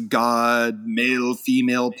 goddess, god, male,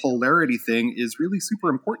 female polarity thing is really super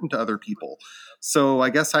important to other people. So I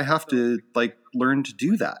guess I have to like learn to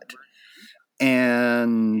do that.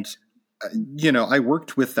 And, I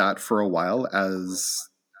worked with that for a while as,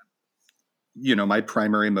 my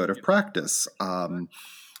primary mode of practice.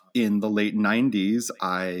 In the late 90s,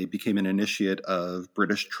 I became an initiate of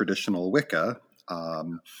British traditional Wicca,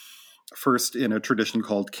 first in a tradition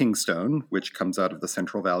called Kingstone, which comes out of the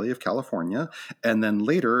Central Valley of California, and then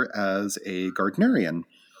later as a Gardnerian.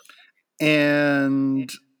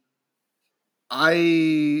 And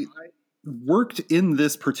I worked in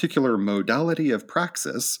this particular modality of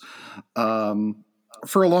praxis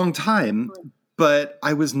for a long time, but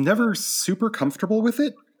I was never super comfortable with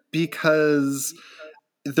it because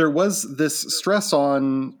there was this stress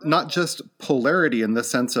on not just polarity in the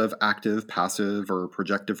sense of active, passive, or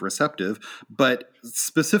projective, receptive, but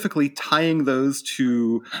specifically tying those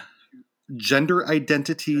to gender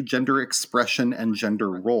identity, gender expression, and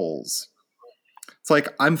gender roles. It's like,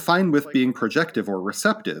 I'm fine with being projective or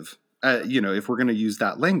receptive, if we're going to use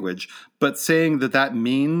that language, but saying that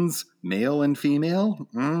means male and female,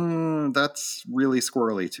 that's really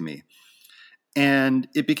squirrely to me. And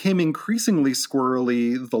it became increasingly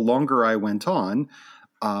squirrely the longer I went on.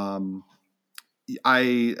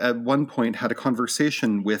 I, at one point, had a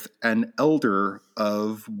conversation with an elder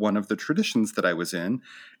of one of the traditions that I was in.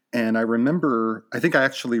 And I remember, I think I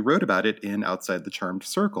actually wrote about it in Outside the Charmed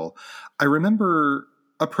Circle. I remember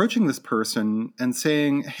approaching this person and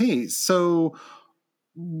saying, hey, so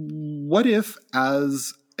what if,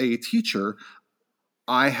 as a teacher,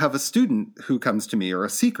 I have a student who comes to me, or a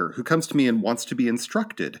seeker who comes to me and wants to be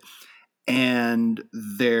instructed, and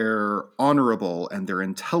they're honorable and they're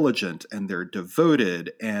intelligent and they're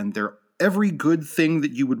devoted and they're every good thing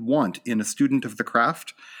that you would want in a student of the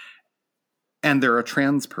craft, and they're a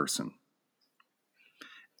trans person.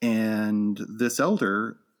 And this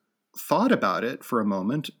elder thought about it for a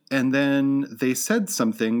moment, and then they said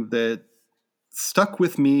something that stuck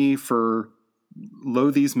with me for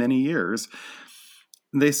these many years.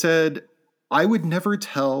 They said, I would never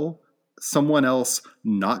tell someone else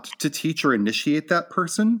not to teach or initiate that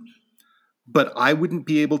person, but I wouldn't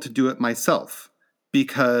be able to do it myself,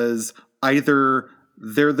 because either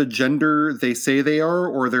they're the gender they say they are,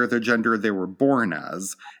 or they're the gender they were born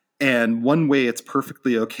as. And one way it's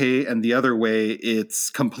perfectly okay, and the other way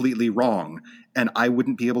it's completely wrong. And I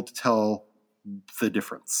wouldn't be able to tell the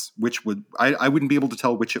difference, I wouldn't be able to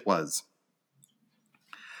tell which it was.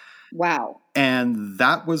 Wow. And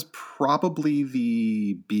that was probably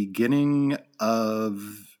the beginning of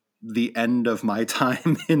the end of my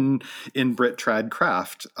time in Brit Trad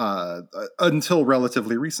Craft, until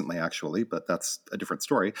relatively recently, actually, but that's a different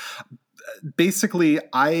story. Basically,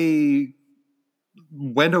 I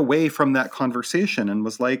went away from that conversation and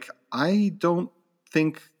was like, I don't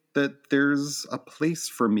think that there's a place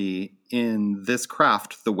for me in this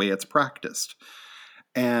craft the way it's practiced.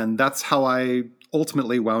 And that's how I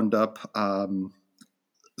ultimately wound up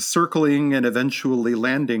circling and eventually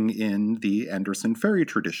landing in the Anderson Fairy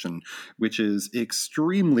tradition, which is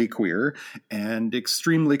extremely queer and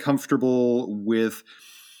extremely comfortable with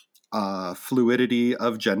fluidity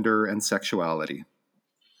of gender and sexuality.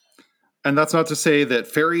 And that's not to say that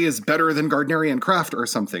fairy is better than Gardnerian craft or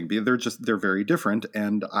something. They're very different.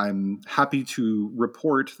 And I'm happy to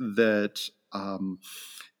report that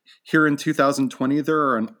here in 2020, there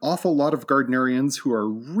are an awful lot of Gardnerians who are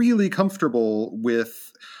really comfortable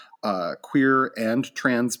with queer and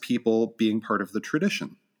trans people being part of the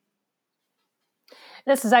tradition.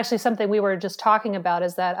 This is actually something we were just talking about,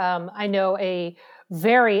 is that I know a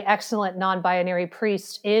very excellent non-binary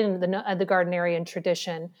priest in the Gardnerian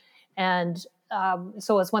tradition. And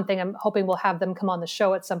so it's one thing I'm hoping we'll have them come on the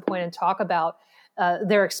show at some point and talk about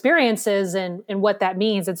their experiences and what that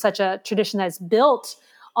means. It's such a tradition that's built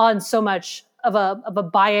on so much of a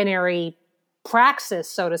binary praxis,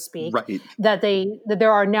 so to speak, right, that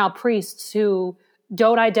there are now priests who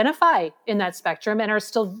don't identify in that spectrum and are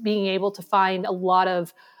still being able to find a lot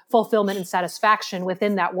of fulfillment and satisfaction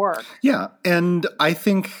within that work. Yeah, and I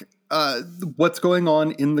think what's going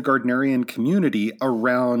on in the Gardnerian community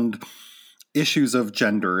around issues of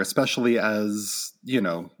gender, especially as,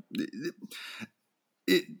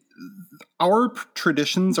 our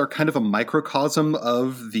traditions are kind of a microcosm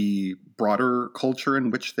of the broader culture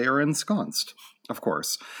in which they are ensconced, of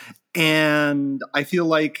course. And I feel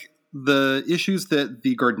like the issues that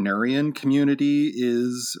the Gardnerian community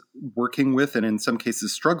is working with, and in some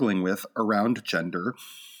cases struggling with, around gender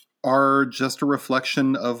are just a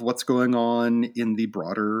reflection of what's going on in the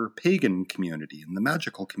broader pagan community, in the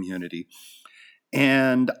magical community.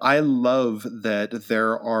 And I love that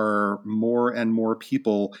there are more and more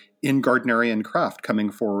people in Gardnerian craft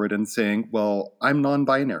coming forward and saying, well, I'm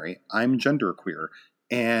non-binary, I'm genderqueer,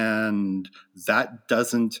 and that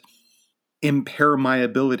doesn't impair my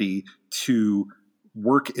ability to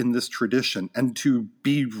work in this tradition and to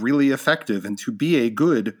be really effective and to be a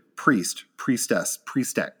good priest, priestess,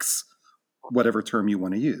 priestex, whatever term you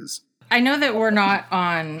want to use. I know that we're not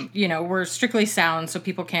on, we're strictly sound, so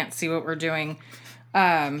people can't see what we're doing.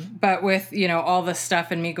 But with, all the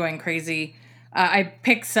stuff and me going crazy, I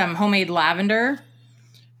picked some homemade lavender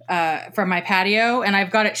from my patio, and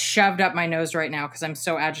I've got it shoved up my nose right now because I'm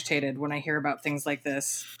so agitated when I hear about things like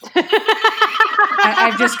this.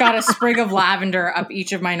 I've just got a sprig of lavender up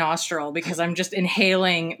each of my nostril because I'm just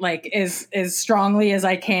inhaling as strongly as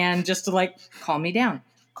I can just to calm me down.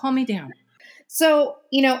 Calm me down. So,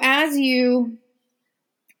 as you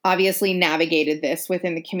obviously navigated this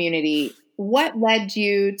within the community, what led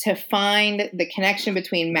you to find the connection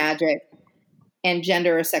between magic and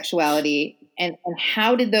gender or sexuality and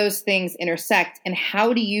how did those things intersect, and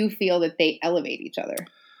how do you feel that they elevate each other?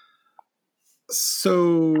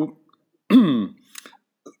 So,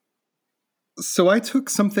 so I took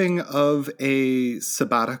something of a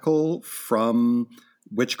sabbatical from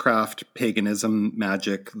witchcraft, paganism,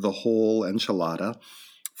 magic, the whole enchilada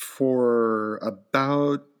for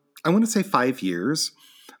about, I want to say 5 years.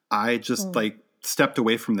 I just stepped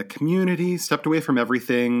away from the community, stepped away from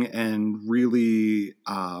everything, and really,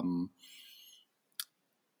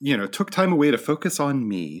 took time away to focus on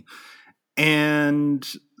me. And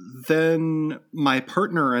then my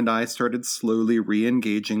partner and I started slowly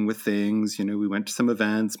re-engaging with things. We went to some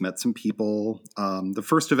events, met some people. The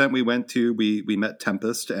first event we went to, we met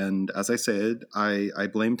Tempest. And as I said, I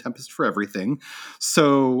blame Tempest for everything.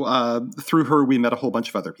 So through her, we met a whole bunch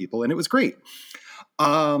of other people, and it was great.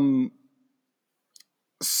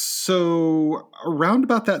 So around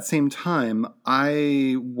about that same time,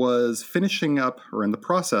 I was finishing up, or in the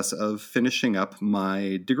process of finishing up,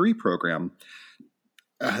 my degree program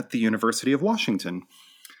at the University of Washington.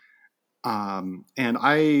 And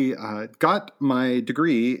I got my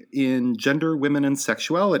degree in gender, women, and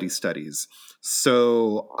sexuality studies.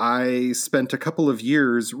 So I spent a couple of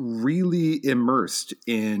years really immersed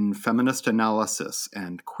in feminist analysis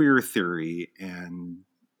and queer theory and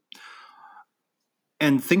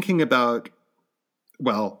thinking about,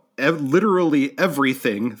 literally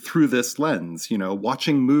everything through this lens,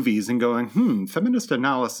 watching movies and going, feminist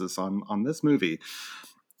analysis on this movie.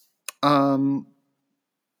 And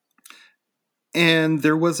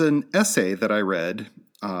there was an essay that I read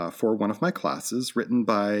for one of my classes written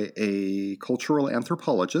by a cultural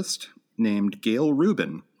anthropologist named Gail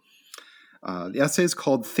Rubin. The essay is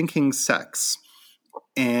called Thinking Sex.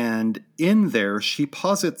 And in there, she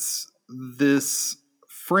posits this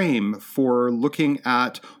frame for looking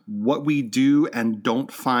at what we do and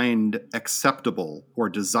don't find acceptable or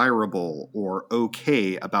desirable or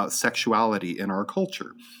okay about sexuality in our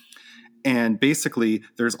culture. And basically,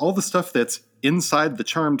 there's all the stuff that's inside the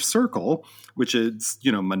charmed circle, which is,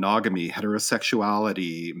 monogamy,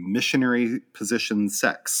 heterosexuality, missionary position,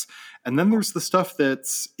 sex. And then there's the stuff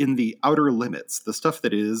that's in the outer limits, the stuff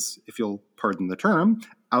that is, if you'll pardon the term,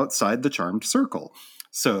 outside the charmed circle.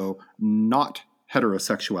 So not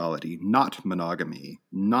heterosexuality, not monogamy,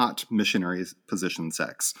 not missionary position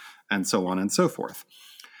sex, and so on and so forth.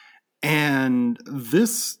 And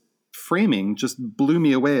this framing just blew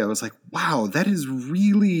me away. I was like, wow, that is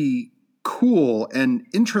really cool and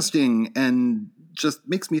interesting and just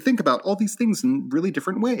makes me think about all these things in really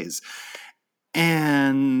different ways.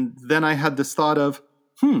 And then I had this thought of,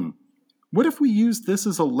 what if we use this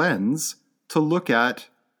as a lens to look at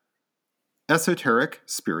esoteric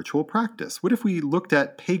spiritual practice? What if we looked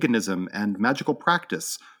at paganism and magical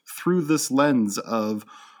practice through this lens of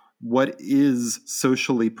what is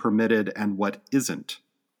socially permitted and what isn't?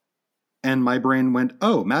 And my brain went,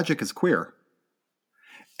 oh, magic is queer.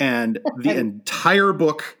 And the entire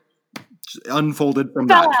book unfolded from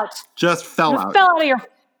that. Just fell out. Fell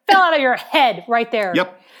out of your head right there.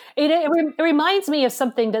 Yep. It reminds me of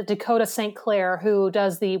something that Dakota St. Clair, who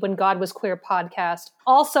does the When God Was Queer podcast,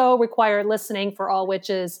 also required listening for all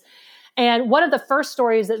witches. And one of the first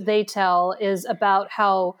stories that they tell is about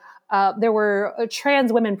how there were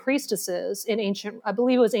trans women priestesses in I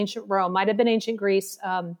believe it was ancient Rome, might have been ancient Greece,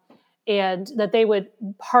 and that they would,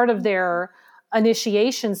 part of their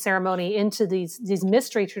initiation ceremony into these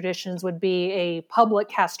mystery traditions would be a public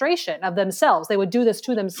castration of themselves. They would do this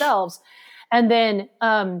to themselves. And then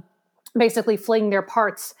basically fling their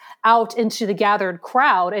parts out into the gathered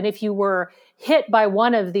crowd. And if you were hit by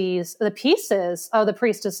one of the pieces of the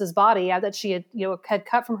priestess's body that she had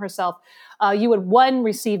cut from herself, you would,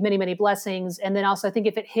 receive many, many blessings. And then also, I think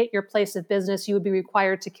if it hit your place of business, you would be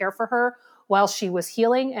required to care for her while she was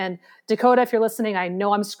healing. And Dakota, if you're listening, I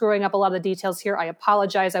know I'm screwing up a lot of the details here. I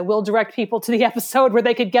apologize. I will direct people to the episode where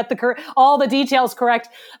they could get all the details correct.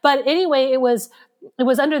 But anyway, it was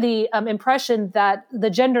under the impression that the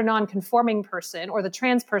gender non-conforming person or the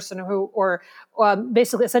trans person or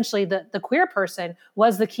basically essentially the queer person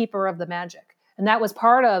was the keeper of the magic. And that was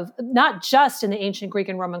part of, not just in the ancient Greek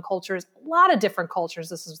and Roman cultures, a lot of different cultures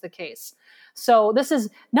this is the case. So this is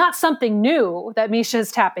not something new that Misha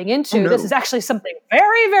is tapping into. Oh, no. This is actually something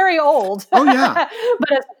very, very old. Oh, yeah.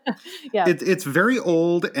 But it's very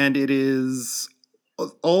old, and it is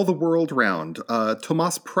all the world round.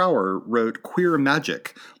 Thomas Prower wrote Queer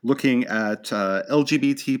Magic, looking at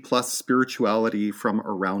LGBT plus spirituality from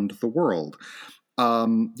around the world.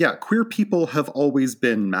 Queer people have always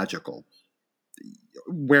been magical,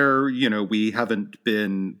 where, we haven't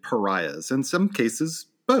been pariahs. In some cases,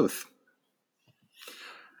 both.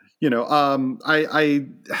 I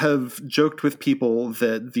have joked with people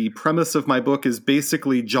that the premise of my book is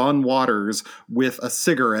basically John Waters with a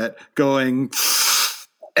cigarette going,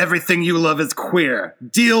 everything you love is queer.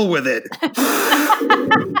 Deal with it.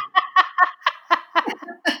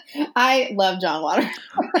 I love John Waters.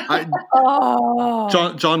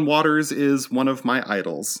 John Waters is one of my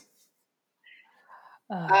idols.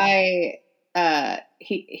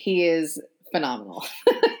 He is phenomenal.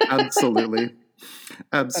 Absolutely.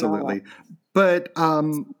 Phenomenal. But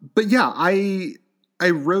yeah, I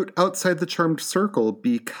wrote Outside the Charmed Circle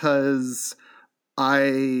because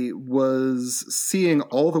I was seeing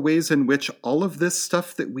all the ways in which all of this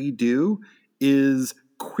stuff that we do is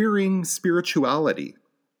queering spirituality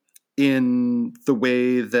in the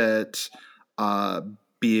way that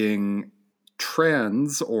being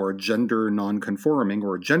trans or gender nonconforming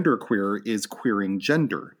or genderqueer is queering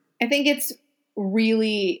gender. I think it's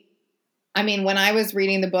really, when I was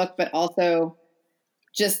reading the book, but also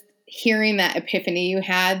just hearing that epiphany you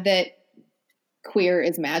had that queer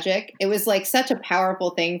is magic, it was like such a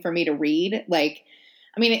powerful thing for me to read. Like,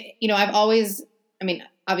 I've always,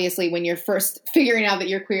 obviously when you're first figuring out that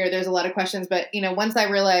you're queer, there's a lot of questions, but once I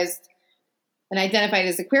realized and identified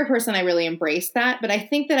as a queer person, I really embraced that. But I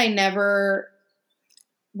think that I never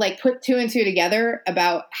put two and two together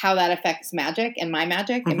about how that affects magic and my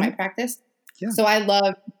magic in my practice. Yeah. So I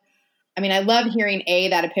love hearing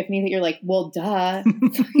that epiphany that you're like, well, duh,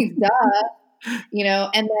 duh,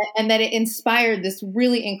 and that it inspired this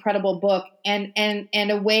really incredible book and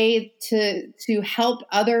a way to help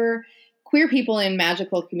other queer people in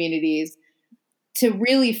magical communities to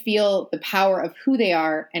really feel the power of who they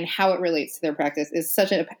are and how it relates to their practice is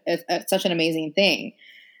such an amazing thing.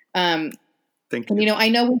 Thank you. I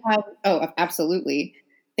know we have, absolutely.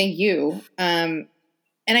 Thank you. And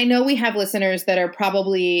I know we have listeners that are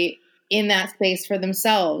probably in that space for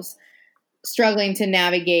themselves, struggling to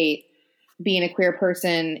navigate being a queer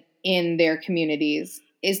person in their communities.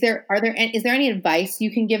 Is there any advice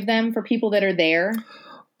you can give them for people that are there?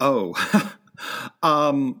 I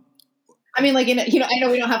know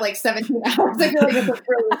we don't have 17 hours. I feel like it's a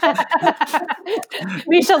brilliant.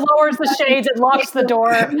 Misha lowers the shades and locks the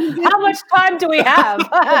door. How much time do we have?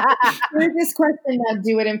 Here's this question. Now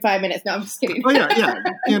do it in 5 minutes. No, I'm just kidding. Oh yeah.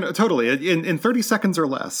 Totally. In 30 seconds or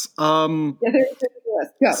less. 30 seconds or less.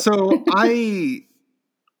 Go. So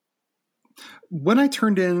when I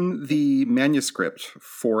turned in the manuscript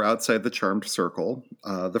for Outside the Charmed Circle,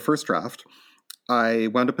 the first draft, I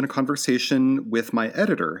wound up in a conversation with my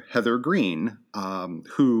editor, Heather Green,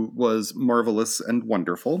 who was marvelous and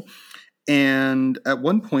wonderful. And at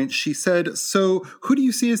one point she said, so who do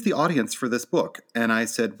you see as the audience for this book? And I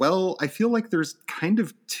said, well, I feel like there's kind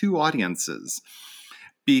of two audiences.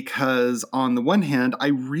 Because on the one hand, I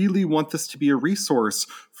really want this to be a resource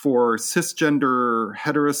for cisgender,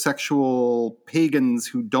 heterosexual pagans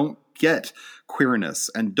who don't get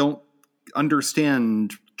queerness and don't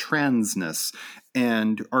understand transness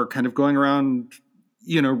and are kind of going around,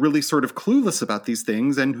 really sort of clueless about these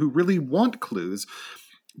things and who really want clues.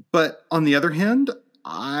 But on the other hand,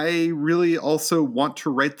 I really also want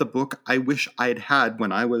to write the book I wish I'd had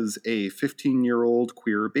when I was a 15-year-old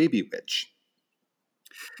queer baby witch.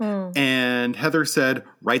 And Heather said,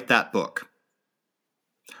 write that book.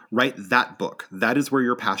 Write that book. That is where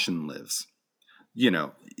your passion lives.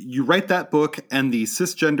 You write that book and the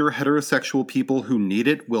cisgender heterosexual people who need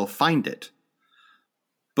it will find it.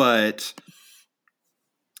 But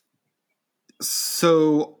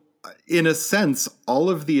so in a sense, all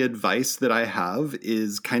of the advice that I have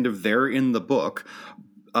is kind of there in the book.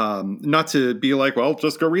 Not to be like, well,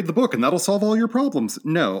 just go read the book and that'll solve all your problems.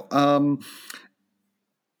 No.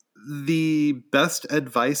 The best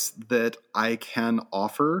advice that I can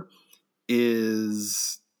offer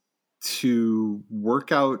is to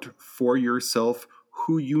work out for yourself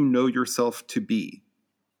who you know yourself to be,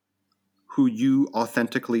 who you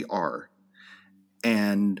authentically are.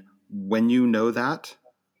 And when you know that,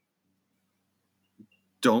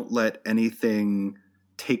 don't let anything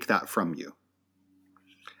take that from you.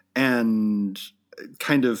 And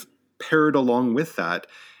kind of paired along with that,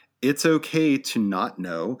 it's okay to not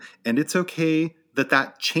know, and it's okay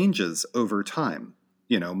that changes over time.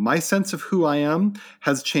 My sense of who I am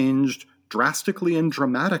has changed drastically and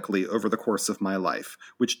dramatically over the course of my life,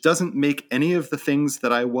 which doesn't make any of the things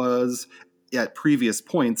that I was at previous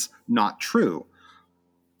points not true.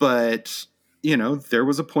 But, there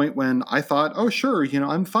was a point when I thought, oh, sure,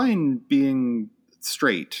 I'm fine being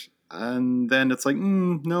straight. And then it's like,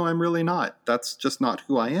 no, I'm really not. That's just not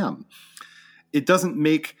who I am. It doesn't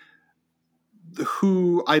make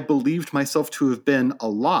who I believed myself to have been a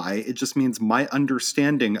lie. It just means my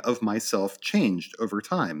understanding of myself changed over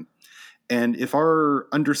time. And if our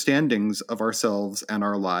understandings of ourselves and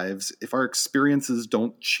our lives, if our experiences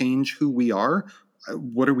don't change who we are,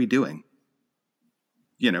 what are we doing?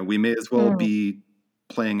 We may as well be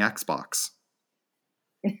playing Xbox.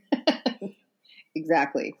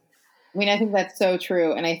 Exactly. I mean, I think that's so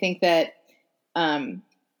true. And I think that,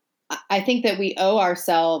 we owe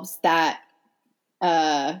ourselves that,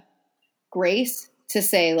 grace to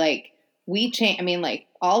say, like, we change. I mean, like,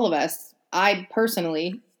 all of us, I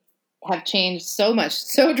personally have changed so much,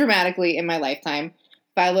 so dramatically in my lifetime.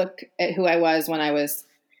 If I look at who I was when I was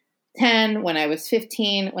 10, when I was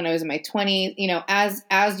 15, when I was in my 20s,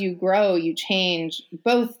 as you grow, you change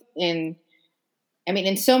both in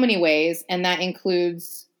so many ways. And that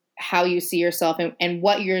includes how you see yourself and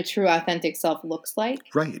what your true authentic self looks like.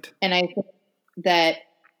 Right. And I think that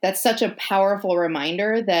that's such a powerful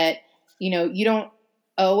reminder that, you don't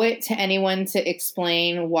owe it to anyone to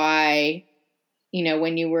explain why,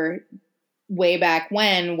 when you were way back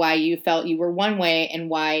when, why you felt you were one way and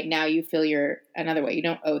why now you feel you're another way. You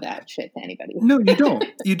don't owe that shit to anybody. No, you don't.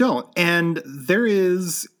 You don't. And there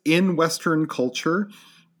is, in Western culture,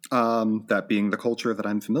 that being the culture that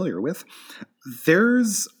I'm familiar with,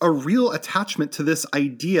 there's a real attachment to this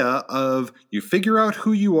idea of you figure out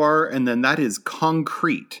who you are and then that is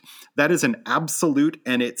concrete. That is an absolute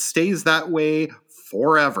and it stays that way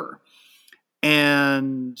forever.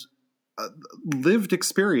 And lived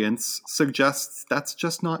experience suggests that's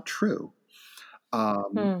just not true.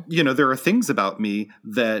 There are things about me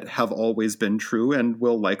that have always been true and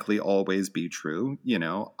will likely always be true.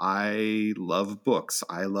 I love books.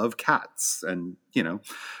 I love cats. And,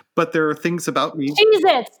 but there are things about me.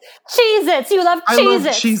 Cheez-Its! Cheez-Its! You love Cheez-Its! I love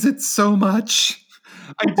Cheez-Its so much.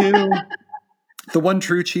 I do. The one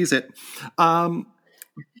true Cheez-It.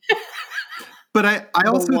 But I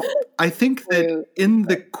also, I think that in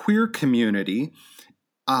the queer community,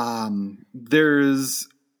 there's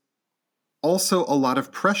also a lot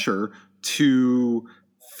of pressure to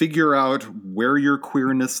figure out where your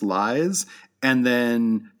queerness lies and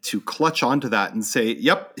then to clutch onto that and say,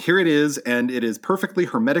 yep, here it is. And it is perfectly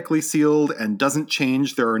hermetically sealed and doesn't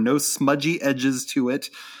change. There are no smudgy edges to it.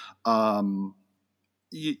 I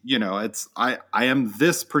am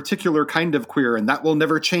this particular kind of queer and that will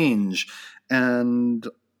never change. And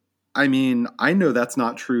I mean, I know that's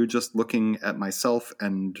not true just looking at myself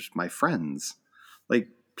and my friends. Like,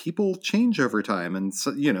 people change over time. And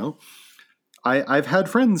so, I've had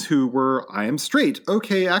friends who were, I am straight.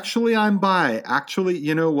 Okay, actually, I'm bi. Actually,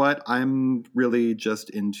 you know what? I'm really just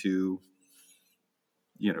into,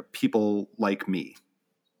 people like me.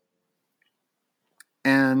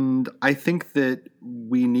 And I think that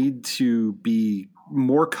we need to be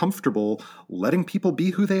more comfortable letting people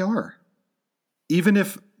be who they are. Even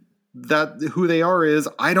if that who they are is,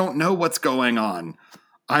 I don't know what's going on.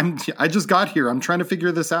 I just got here. I'm trying to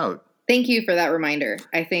figure this out. Thank you for that reminder.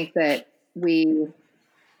 I think that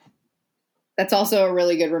that's also a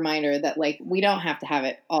really good reminder that, like, we don't have to have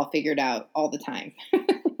it all figured out all the time.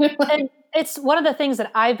 And it's one of the things that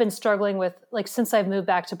I've been struggling with, like, since I've moved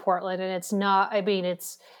back to Portland. And it's not,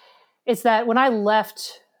 it's that when I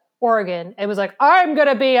left Oregon, it was like, I'm going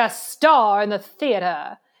to be a star in the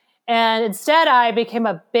theater. And instead I became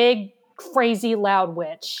a big, crazy, loud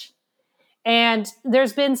witch. And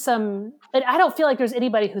there's been I don't feel like there's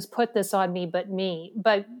anybody who's put this on me but me.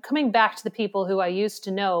 But coming back to the people who I used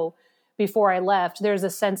to know before I left, there's a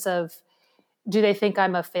sense of, do they think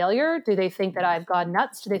I'm a failure? Do they think that I've gone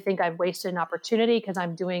nuts? Do they think I've wasted an opportunity because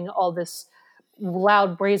I'm doing all this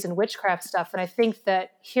loud, brazen witchcraft stuff? And I think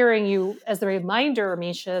that hearing you as the reminder,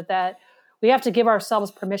 Misha, that we have to give ourselves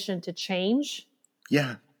permission to change.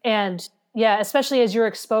 Yeah. And especially as you're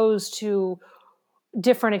exposed to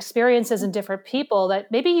different experiences and different people, that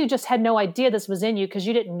maybe you just had no idea this was in you because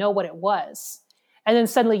you didn't know what it was. And then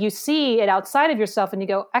suddenly you see it outside of yourself and you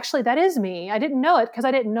go, actually, that is me. I didn't know it because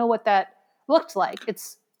I didn't know what that looked like.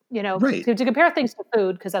 It's, right. to compare things to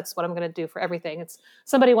food, because that's what I'm going to do for everything. It's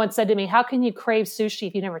somebody once said to me, how can you crave sushi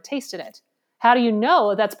if you never tasted it? How do you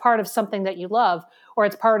know that's part of something that you love, or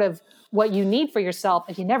it's part of what you need for yourself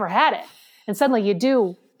if you never had it? And suddenly you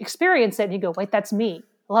do experience it and you go, wait, that's me.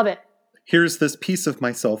 I love it. Here's this piece of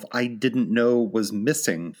myself I didn't know was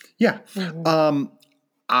missing. Yeah. Mm-hmm.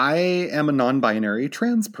 I am a non-binary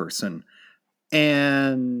trans person,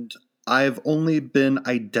 and I've only been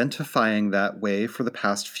identifying that way for the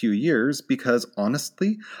past few years because,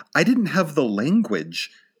 honestly, I didn't have the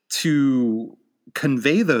language to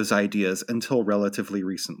convey those ideas until relatively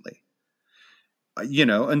recently.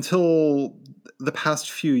 until the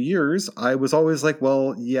past few years, I was always like,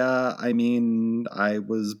 well, yeah, I mean, I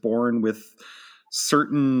was born with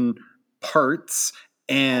certain parts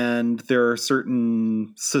and there are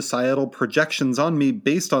certain societal projections on me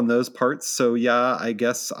based on those parts. So yeah, I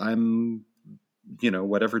guess I'm,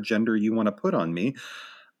 whatever gender you want to put on me.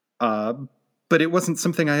 But it wasn't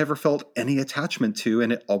something I ever felt any attachment to,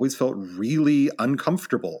 and it always felt really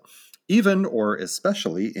uncomfortable, even or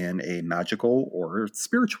especially in a magical or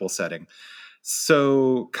spiritual setting.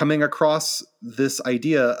 So coming across this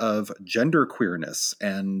idea of gender queerness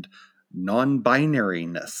and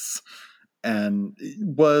non-binariness and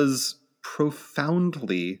was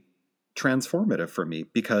profoundly transformative for me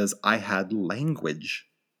because I had language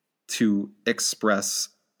to express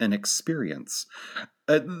an experience.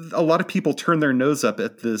 A lot of people turn their nose up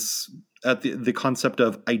at the concept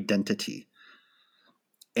of identity.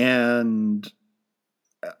 And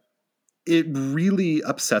it really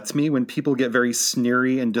upsets me when people get very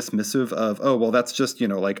sneery and dismissive of, oh, well, that's just,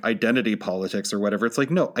 like identity politics or whatever. It's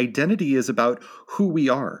like, no, identity is about who we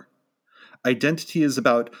are. Identity is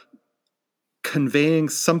about conveying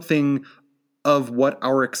something of what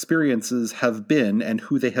our experiences have been and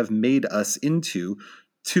who they have made us into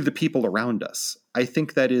to the people around us. I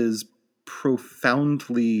think that is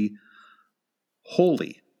profoundly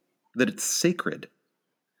holy, that it's sacred.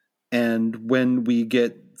 And when we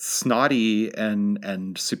get snotty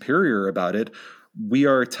and superior about it, we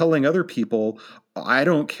are telling other people, I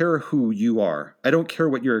don't care who you are. I don't care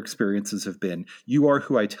what your experiences have been. You are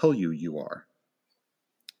who I tell you you are.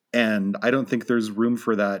 And I don't think there's room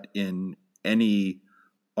for that in any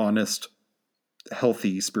honest,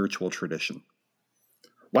 healthy spiritual tradition.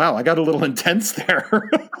 Wow, I got a little intense there.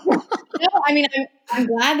 No, I mean, I'm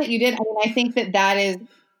glad that you did. I mean, I think that is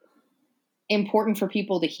important for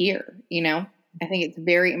people to hear, I think it's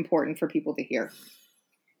very important for people to hear.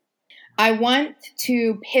 I want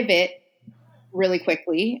to pivot really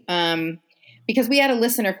quickly because we had a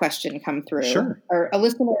listener question come through. Sure. Or a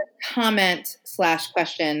listener comment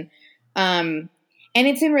 /question. And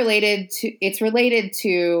it's related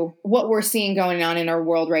to what we're seeing going on in our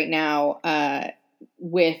world right now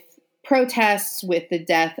with protests, with the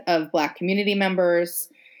death of Black community members.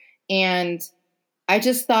 And I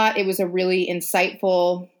just thought it was a really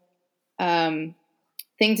insightful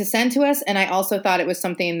thing to send to us. And I also thought it was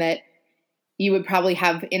something that you would probably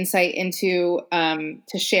have insight into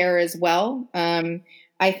to share as well.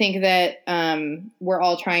 I think that we're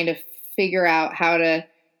all trying to figure out how to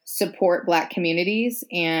support Black communities.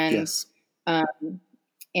 And yes.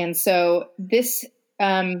 And so this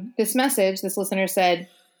message, this listener said,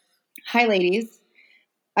 "Hi, ladies.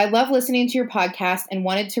 I love listening to your podcast and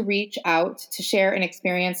wanted to reach out to share an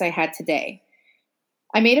experience I had today.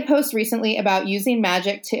 I made a post recently about using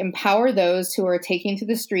magic to empower those who are taking to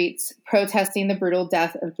the streets protesting the brutal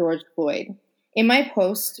death of George Floyd. In my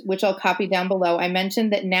post, which I'll copy down below, I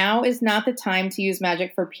mentioned that now is not the time to use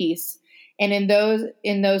magic for peace and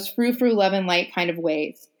in those frou-frou love and light kind of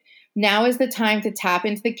ways. Now is the time to tap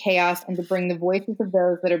into the chaos and to bring the voices of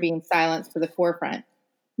those that are being silenced to the forefront.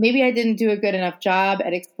 Maybe I didn't do a good enough job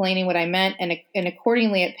at explaining what I meant, and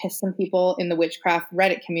accordingly it pissed some people in the Witchcraft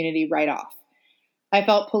Reddit community right off. I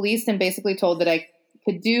felt policed and basically told that I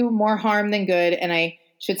could do more harm than good and I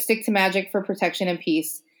should stick to magic for protection and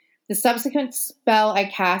peace. The subsequent spell I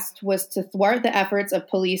cast was to thwart the efforts of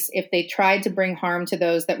police if they tried to bring harm to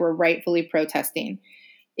those that were rightfully protesting.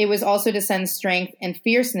 It was also to send strength and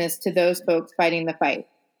fierceness to those folks fighting the fight.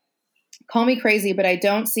 Call me crazy, but I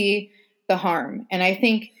don't see the harm. And I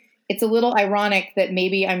think it's a little ironic that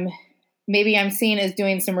maybe I'm seen as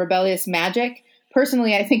doing some rebellious magic.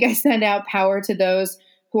 Personally, I think I send out power to those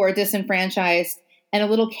who are disenfranchised and a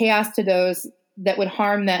little chaos to those that would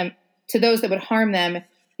harm them. To those that would harm them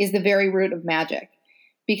is the very root of magic.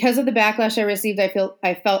 Because of the backlash I received,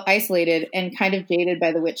 I felt isolated and kind of jaded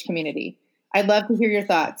by the witch community. I'd love to hear your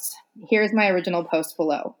thoughts. Here's my original post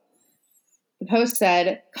below. The post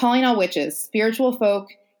said, calling all witches, spiritual folk,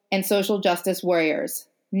 and social justice warriors.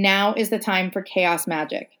 Now is the time for chaos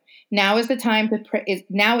magic. Now is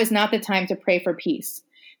not the time to pray for peace.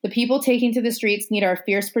 The people taking to the streets need our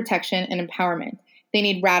fierce protection and empowerment. They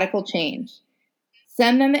need radical change.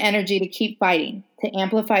 Send them the energy to keep fighting, to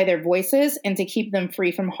amplify their voices, and to keep them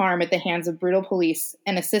free from harm at the hands of brutal police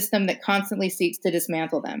and a system that constantly seeks to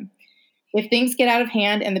dismantle them. If things get out of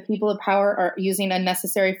hand and the people of power are using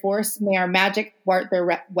unnecessary force, may our magic thwart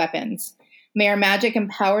their weapons. May our magic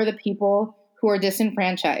empower the people who are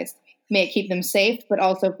disenfranchised. May it keep them safe, but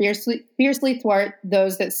also fiercely thwart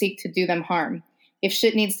those that seek to do them harm. If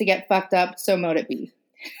shit needs to get fucked up, so mote it be.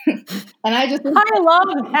 And I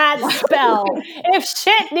love that spell. If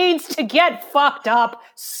shit needs to get fucked up,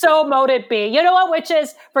 so mote it be. You know what,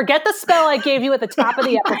 witches? Forget the spell I gave you at the top of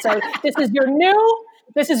the episode. This is your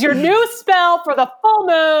new spell for the full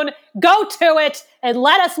moon. Go to it and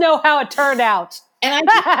let us know how it turned out. And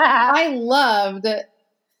I loved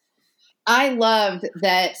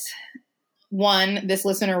that one, this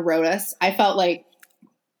listener wrote us. I felt like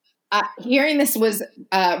hearing this was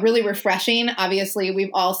really refreshing. Obviously,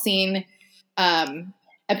 we've all seen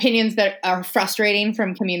opinions that are frustrating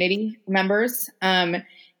from community members. And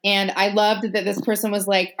I loved that this person was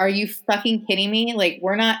like, are you fucking kidding me? Like,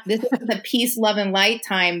 this is the peace, love, and light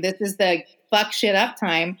time. This is the fuck shit up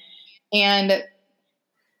time. And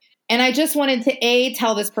I just wanted to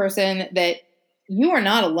tell this person that you are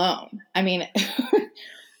not alone. I mean,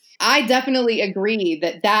 I definitely agree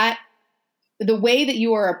that the way that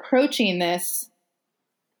you are approaching this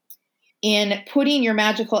in putting your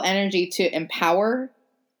magical energy to empower,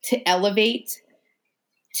 to elevate,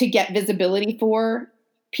 to get visibility for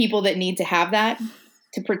people that need to have that,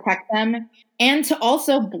 to protect them, and to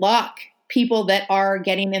also block people that are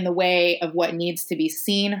getting in the way of what needs to be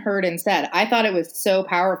seen, heard, and said. I thought it was so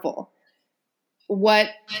powerful.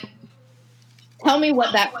 Tell me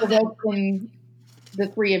what that provoked in the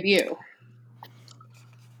three of you.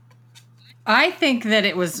 I think that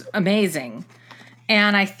it was amazing.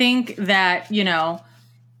 And I think that,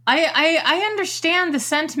 I understand the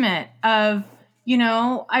sentiment of,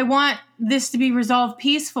 I want this to be resolved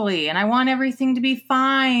peacefully and I want everything to be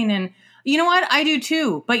fine. And you know what? I do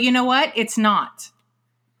too. But you know what? It's not.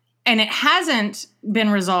 And it hasn't been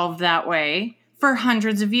resolved that way for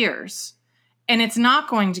hundreds of years. And it's not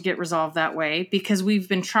going to get resolved that way because we've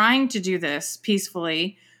been trying to do this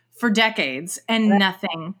peacefully for decades and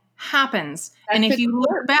nothing happens. And if you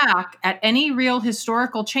look back at any real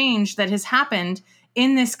historical change that has happened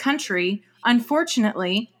in this country,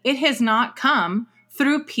 unfortunately, it has not come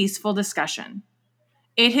through peaceful discussion.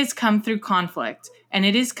 It has come through conflict, and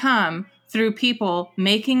it has come through people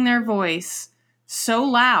making their voice so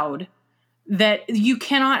loud that you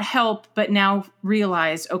cannot help but now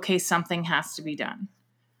realize, okay, something has to be done.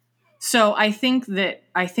 So I think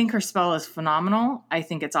her spell is phenomenal. I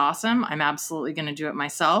think it's awesome. I'm absolutely going to do it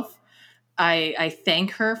myself. I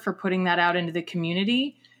thank her for putting that out into the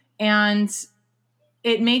community. And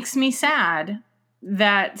it makes me sad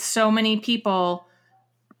that so many people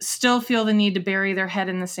still feel the need to bury their head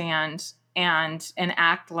in the sand and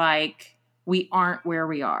act like we aren't where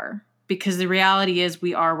we are. Because the reality is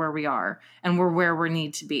we are where we are and we're where we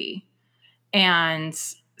need to be. And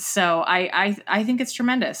so I think it's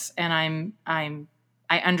tremendous, and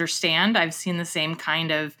I understand. I've seen the same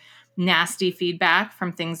kind of nasty feedback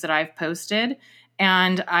from things that I've posted,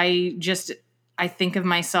 and I think of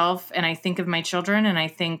myself and I think of my children, and I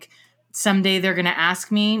think someday they're going to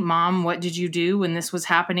ask me, Mom, what did you do when this was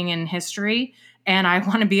happening in history? And I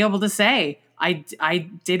want to be able to say, I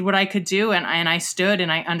did what I could do, and I stood,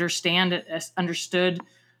 and I understood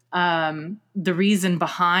the reason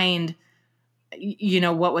behind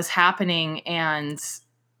what was happening, and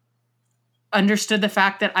understood the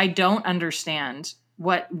fact that I don't understand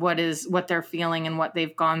what they're feeling and what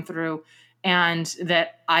they've gone through, and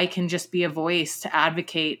that I can just be a voice to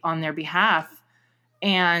advocate on their behalf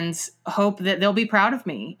and hope that they'll be proud of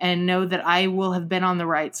me and know that I will have been on the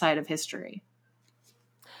right side of history.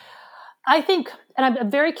 I think, and I'm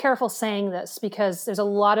very careful saying this because there's a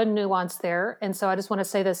lot of nuance there. And so I just want to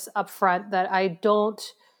say this up front, that I don't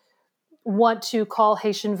want to call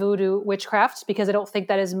Haitian voodoo witchcraft because I don't think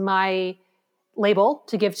that is my label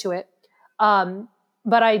to give to it.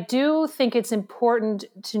 But I do think it's important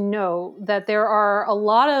to know that there are a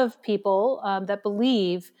lot of people that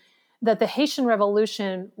believe that the Haitian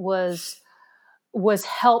Revolution was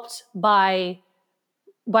helped by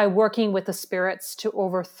working with the spirits to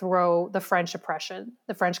overthrow the French oppression,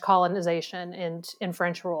 the French colonization, and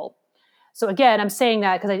French rule. So again, I'm saying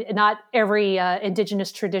that because not every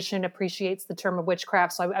indigenous tradition appreciates the term of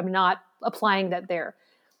witchcraft, so I'm not applying that there.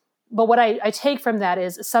 But what I take from that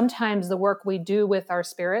is sometimes the work we do with our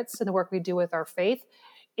spirits and the work we do with our faith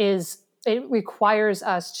it requires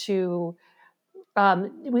us to,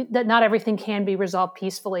 that not everything can be resolved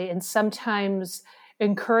peacefully. And sometimes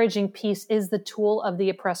encouraging peace is the tool of the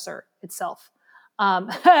oppressor itself.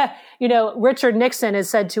 Richard Nixon is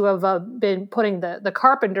said to have been putting the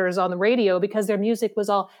Carpenters on the radio because their music was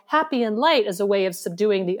all happy and light as a way of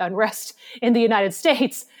subduing the unrest in the United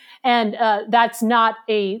States. And that's not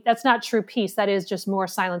true peace. That is just more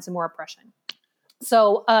silence and more oppression.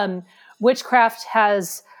 So witchcraft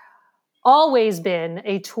has always been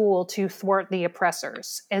a tool to thwart the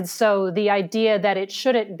oppressors. And so the idea that it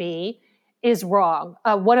shouldn't be is wrong.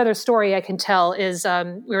 One other story I can tell is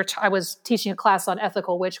I was teaching a class on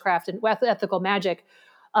ethical witchcraft and ethical magic,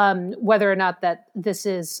 whether or not that this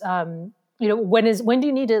is, when do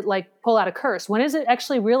you need to like pull out a curse? When is it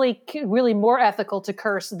actually really more ethical to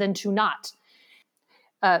curse than to not?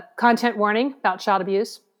 Content warning about child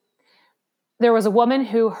abuse. There was a woman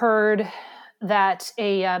who heard that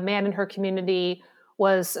a man in her community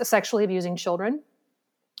was sexually abusing children.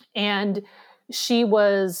 And she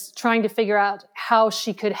was trying to figure out how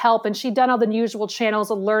she could help. And she'd done all the usual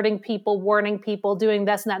channels, alerting people, warning people, doing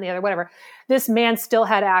this and that and the other, whatever. This man still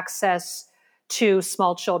had access to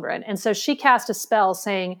small children. And so she cast a spell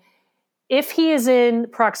saying, if he is in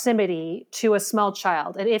proximity to a small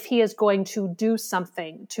child, and if he is going to do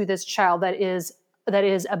something to this child that is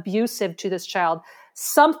abusive to this child,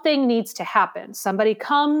 something needs to happen. Somebody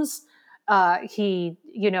comes, he,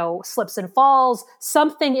 slips and falls,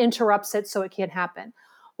 something interrupts it so it can't happen.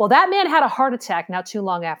 Well, that man had a heart attack not too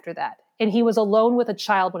long after that, and he was alone with a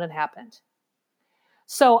child when it happened.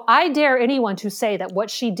 So I dare anyone to say that what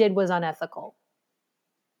she did was unethical,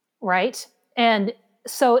 right? And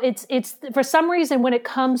so it's for some reason, when it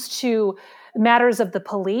comes to matters of the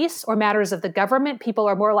police or matters of the government, people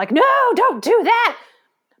are more like, no, don't do that.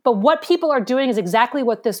 But what people are doing is exactly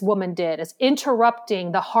what this woman did, is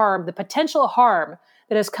interrupting the potential harm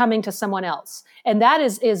that is coming to someone else. And that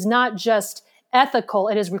is not just ethical,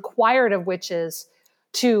 it is required of witches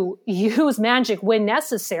to use magic when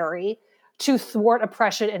necessary to thwart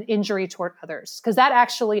oppression and injury toward others, because that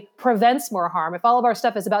actually prevents more harm. If all of our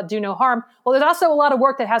stuff is about do no harm, well, there's also a lot of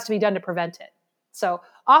work that has to be done to prevent it. So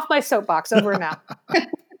off my soapbox, over and out.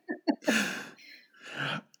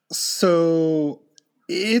 So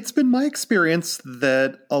it's been my experience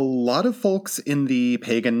that a lot of folks in the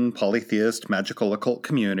pagan, polytheist, magical occult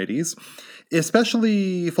communities,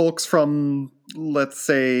 especially folks from, let's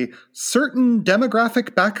say, certain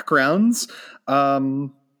demographic backgrounds,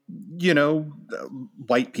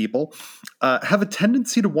 white people, have a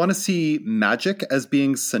tendency to want to see magic as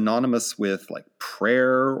being synonymous with like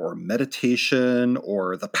prayer or meditation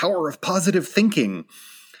or the power of positive thinking,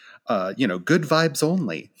 good vibes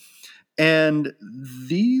only. And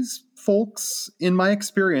these folks, in my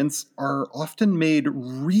experience, are often made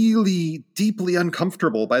really deeply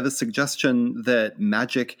uncomfortable by the suggestion that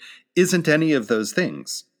magic isn't any of those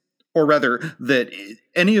things. Or rather, that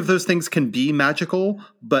any of those things can be magical,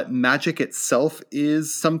 but magic itself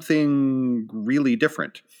is something really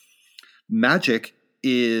different. Magic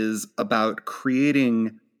is about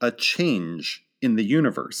creating a change in the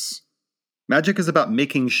universe. Magic is about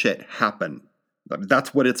making shit happen.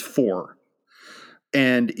 That's what it's for.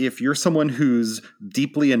 And if you're someone who's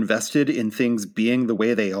deeply invested in things being the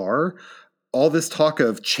way they are, all this talk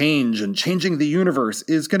of change and changing the universe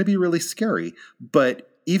is going to be really scary. But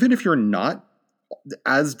even if you're not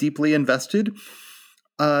as deeply invested,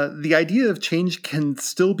 the idea of change can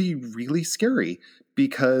still be really scary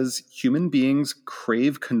because human beings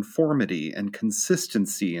crave conformity and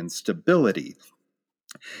consistency and stability.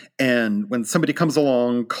 And when somebody comes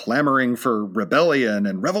along clamoring for rebellion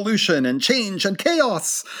and revolution and change and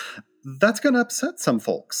chaos, that's going to upset some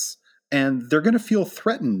folks. And they're going to feel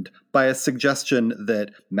threatened by a suggestion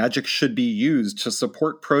that magic should be used to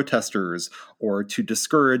support protesters or to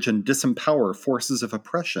discourage and disempower forces of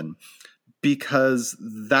oppression, because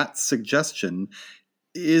that suggestion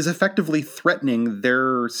is effectively threatening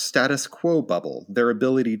their status quo bubble, their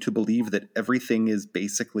ability to believe that everything is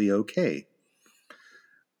basically okay.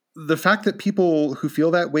 The fact that people who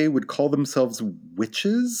feel that way would call themselves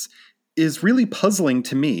witches is really puzzling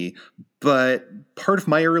to me, but part of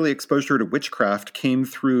my early exposure to witchcraft came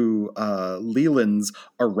through Leland's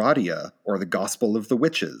Aradia, or the Gospel of the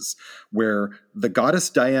Witches, where the goddess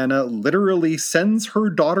Diana literally sends her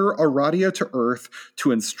daughter Aradia to Earth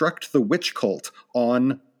to instruct the witch cult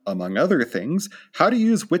on, among other things, how to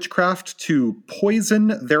use witchcraft to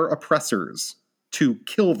poison their oppressors, to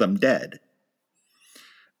kill them dead.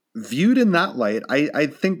 Viewed in that light, I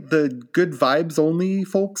think the good vibes only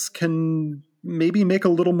folks can maybe make a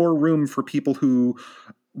little more room for people who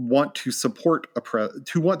want to support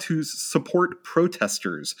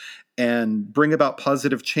protesters and bring about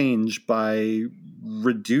positive change by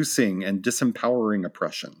reducing and disempowering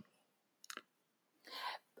oppression.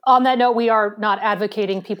 On that note, we are not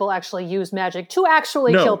advocating people actually use magic to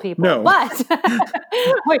actually kill people, but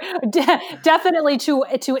definitely to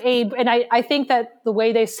aid. And I think that the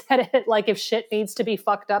way they said it, like if shit needs to be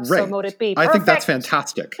fucked up, right, so mote it be. Perfect. I think that's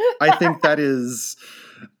fantastic. I think that is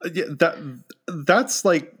Yeah, that's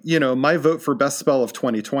like, my vote for best spell of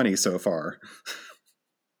 2020 so far.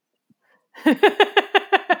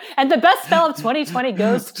 And the best spell of 2020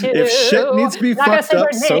 goes to... If shit needs to be fucked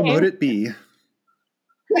up, so mote it be.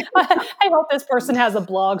 I hope this person has a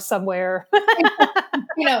blog somewhere.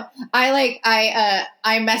 I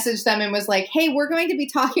messaged them and was like, hey, we're going to be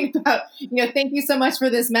talking about, thank you so much for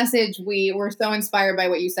this message. We were so inspired by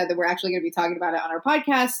what you said that we're actually going to be talking about it on our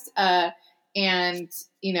podcast. And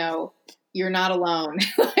you're not alone.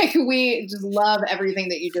 Like, we just love everything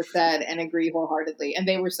that you just said and agree wholeheartedly. And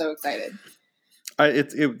they were so excited.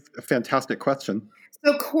 It's a fantastic question.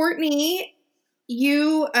 So Courtney,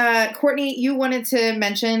 you wanted to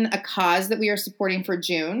mention a cause that we are supporting for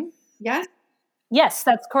June. Yes? Yes,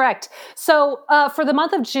 that's correct. So for the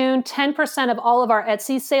month of June, 10% of all of our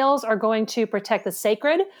Etsy sales are going to Protect the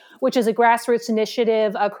Sacred, which is a grassroots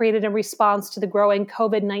initiative created in response to the growing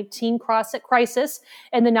COVID-19 crisis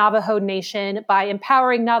in the Navajo Nation by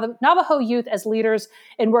empowering Navajo youth as leaders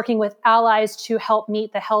and working with allies to help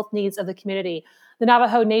meet the health needs of the community. The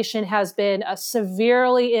Navajo Nation has been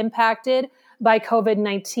severely impacted by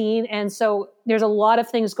COVID-19. And so there's a lot of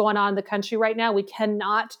things going on in the country right now. We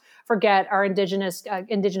cannot forget our indigenous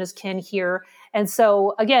kin here. And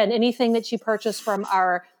so again, anything that you purchase from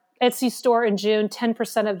our Etsy store in June,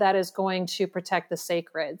 10% of that is going to Protect the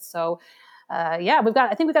Sacred. So I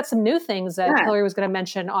think we've got some new things that Hillary was going to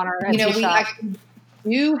mention on our Etsy shop.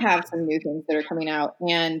 We do have some new things that are coming out.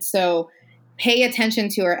 And so pay attention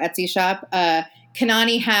to our Etsy shop.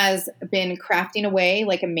 Kanani has been crafting away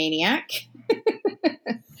like a maniac.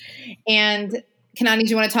 And Kanani, do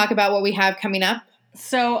you want to talk about what we have coming up?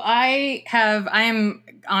 So I am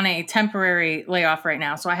on a temporary layoff right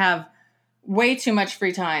now. So I have way too much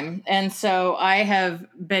free time. And so I have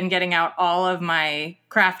been getting out all of my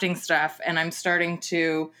crafting stuff, and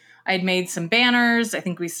I'd made some banners. I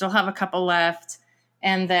think we still have a couple left.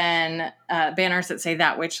 And then banners that say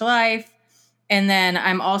That Witch Life. And then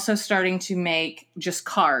I'm also starting to make just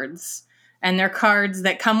cards. And they're cards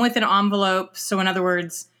that come with an envelope. So in other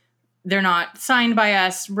words, they're not signed by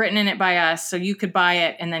us, written in it by us. So you could buy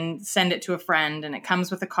it and then send it to a friend. And it comes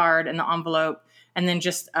with a card and the envelope and then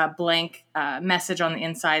just a blank message on the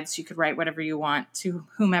inside. So you could write whatever you want to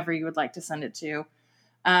whomever you would like to send it to.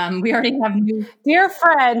 We already have new... Dear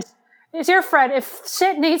friend, if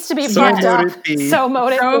shit needs to be fucked up, so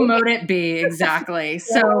mote it be. Exactly.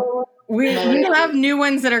 So we have new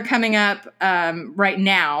ones that are coming up right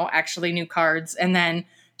now, actually new cards. And then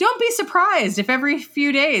don't be surprised if every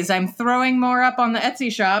few days I'm throwing more up on the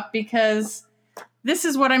Etsy shop, because this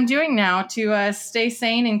is what I'm doing now to stay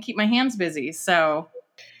sane and keep my hands busy. So,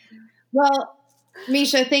 well,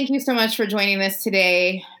 Misha, thank you so much for joining us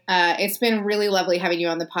today. It's been really lovely having you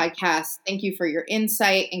on the podcast. Thank you for your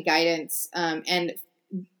insight and guidance. And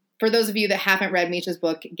for those of you that haven't read Misha's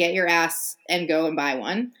book, get your ass and go and buy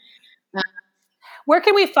one. Where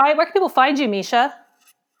can people find you, Misha?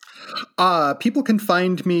 People can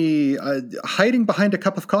find me hiding behind a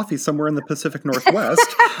cup of coffee somewhere in the Pacific Northwest.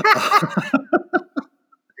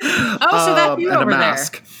 So that's you and over a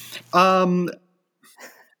mask.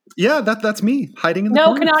 Yeah, that's me hiding in the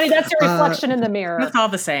corner. No, Kanani, that's your reflection in the mirror. It's all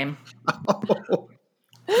the same.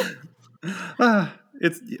 You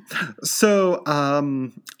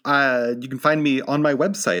can find me on my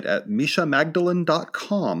website at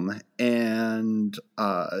mishamagdalene.com, and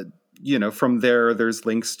from there's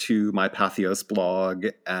links to my Pathos blog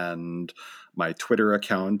and my Twitter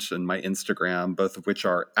account and my Instagram, both of which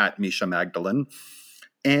are at Misha Magdalene.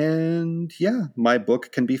 And my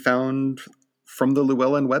book can be found from the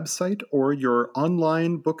Llewellyn website or your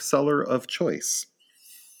online bookseller of choice.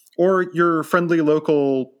 Or your friendly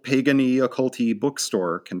local pagan-y, occulty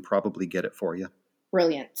bookstore can probably get it for you.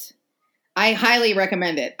 Brilliant. I highly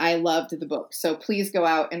recommend it. I loved the book. So please go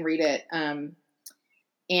out and read it.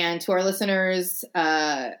 And to our listeners,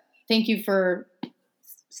 thank you for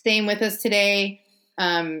staying with us today.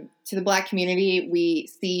 To the Black community, we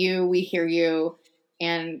see you, we hear you,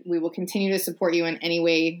 and we will continue to support you in any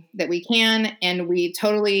way that we can. And we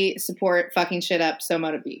totally support fucking shit up. So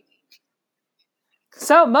mote it be.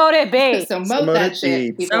 So mote it be. So mote that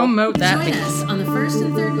shit. People. So mote that be. Join us on the first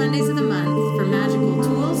and third Mondays of the month for magical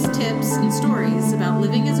tools, tips, and stories about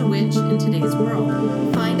living as a witch in today's world.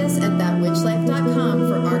 Find us at thatwitchlife.com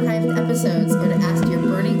for archived episodes or